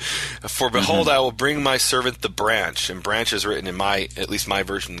 "For behold, I will bring my servant the branch," and branch is written in at least my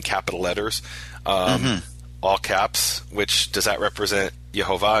version, in capital letters, all caps. Which does that represent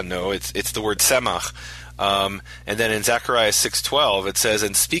Yehovah? No, it's the word Tzemach. And then in Zechariah 6:12 it says,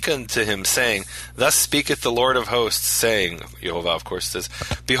 "And speak unto him, saying, Thus speaketh the Lord of hosts, saying," Yehovah of course says,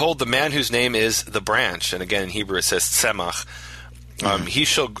 "Behold, the man whose name is the branch," and again in Hebrew it says Tzemach. He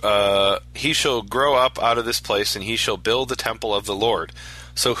shall grow up out of this place, and he shall build the temple of the Lord."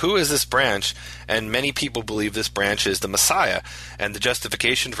 So who is this branch? And many people believe this branch is the Messiah. And the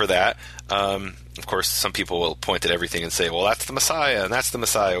justification for that, Of course, some people will point at everything and say, well, that's the Messiah, and that's the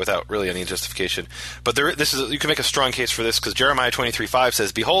Messiah, without really any justification. But you can make a strong case for this, because Jeremiah 23:5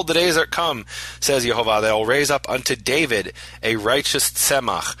 says, "Behold, the days are come, says Yehovah, that I will raise up unto David a righteous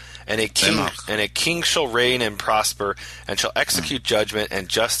tzemach, and a king shall reign and prosper, and shall execute judgment and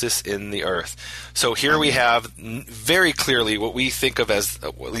justice in the earth." So here we have very clearly what we think of as,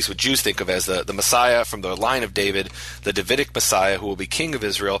 at least what Jews think of as the Messiah from the line of David, the Davidic Messiah who will be king of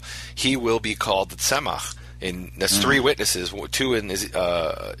Israel. He will be called the Tzemach. And that's three witnesses, two in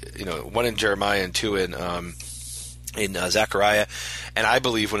one in Jeremiah and two in Zechariah. And I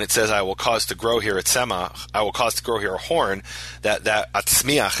believe when it says, "I will cause to grow here a tzemach," I will cause to grow here a horn, that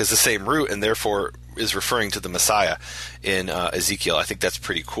atzmiach is the same root, and therefore is referring to the Messiah in Ezekiel. I think that's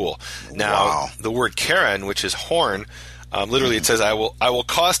pretty cool. Now, the word keren, which is horn, literally it says, I will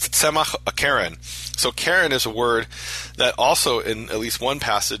cause to tzemach a keren. So keren is a word that also in at least one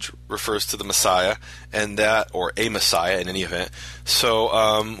passage refers to the Messiah, or a Messiah in any event.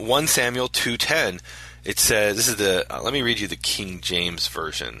 So 1 Samuel 2:10, it says, let me read you the King James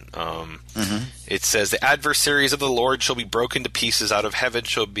Version. It says, "The adversaries of the Lord shall be broken to pieces, out of heaven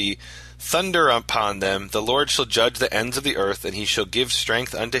shall be thunder upon them. The Lord shall judge the ends of the earth, and he shall give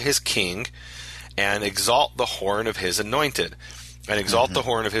strength unto his king, and exalt the horn of his anointed. And exalt the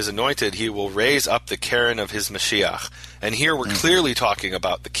horn of his anointed, he will raise up the keren of his Mashiach." And here we're clearly talking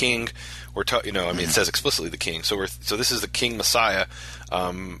about the king. It says explicitly the king. So this is the King Messiah,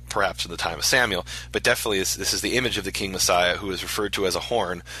 perhaps in the time of Samuel, but definitely this is the image of the King Messiah, who is referred to as a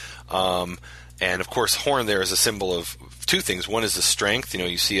horn. And of course, horn there is a symbol of two things. One is the strength.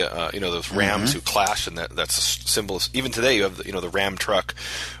 You see, those rams who clash, and that's a symbol. Even today, you have the ram truck,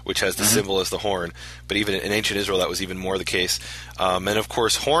 which has the symbol as the horn. But even in ancient Israel, that was even more the case. And of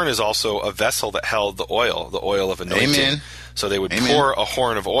course, horn is also a vessel that held the oil of anointing. Amen. So they would pour a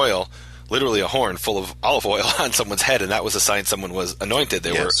horn of oil, literally a horn full of olive oil, on someone's head, and that was a sign someone was anointed.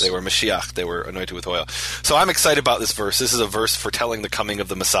 They were Mashiach. They were anointed with oil. So I'm excited about this verse. This is a verse foretelling the coming of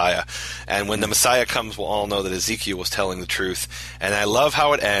the Messiah. And when the Messiah comes, we'll all know that Ezekiel was telling the truth. And I love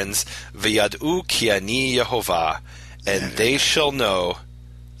how it ends, "V'yad'u ki ani Yehovah," and they shall know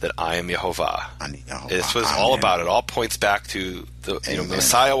that I am Yehovah. This was all about it. All points back to the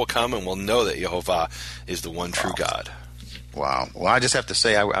Messiah will come, and we'll know that Yehovah is the one true God. Wow. Well, I just have to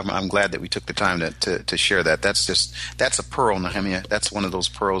say I'm glad that we took the time to share that. That's a pearl, Nehemiah. That's one of those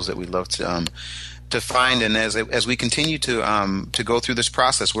pearls that we love to find. And as we continue to go through this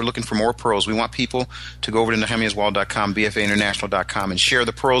process, we're looking for more pearls. We want people to go over to nehemiahswall.com, bfainternational.com, and share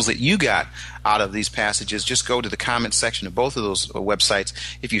the pearls that you got out of these passages. Just go to the comment section of both of those websites.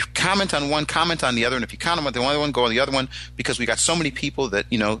 If you comment on one, comment on the other, and if you comment on the one, go on the other one, because we got so many people that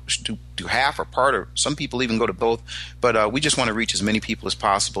do half or part, or some people even go to both. But we just want to reach as many people as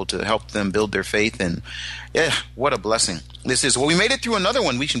possible to help them build their faith. And yeah, what a blessing this is. Well, we made it through another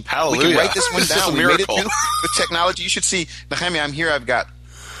one. We can write this one down. We made it through the technology. You should see, Nehemiah, I'm here. I've got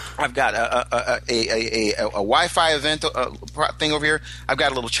a Wi-Fi event thing over here. I've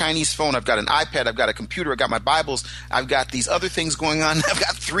got a little Chinese phone. I've got an iPad. I've got a computer. I've got my Bibles. I've got these other things going on. I've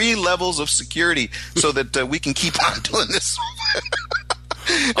got 3 levels of security so that we can keep on doing this.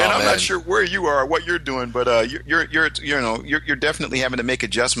 I'm not sure where you are, what you're doing, but you're definitely having to make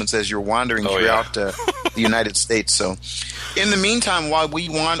adjustments as you're wandering throughout the United States. So, in the meantime,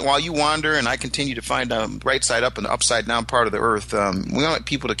 while you wander, and I continue to find right side up and the upside down part of the earth, we want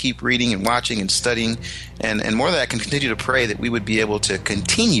people to keep reading and watching and studying, and more than that, can continue to pray that we would be able to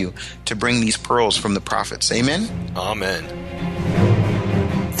continue to bring these pearls from the prophets. Amen. Amen.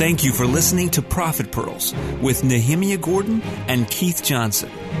 Thank you for listening to Prophet Pearls with Nehemiah Gordon and Keith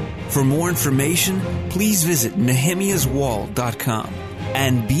Johnson. For more information, please visit nehemiahswall.com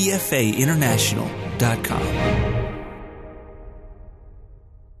and bfainternational.com.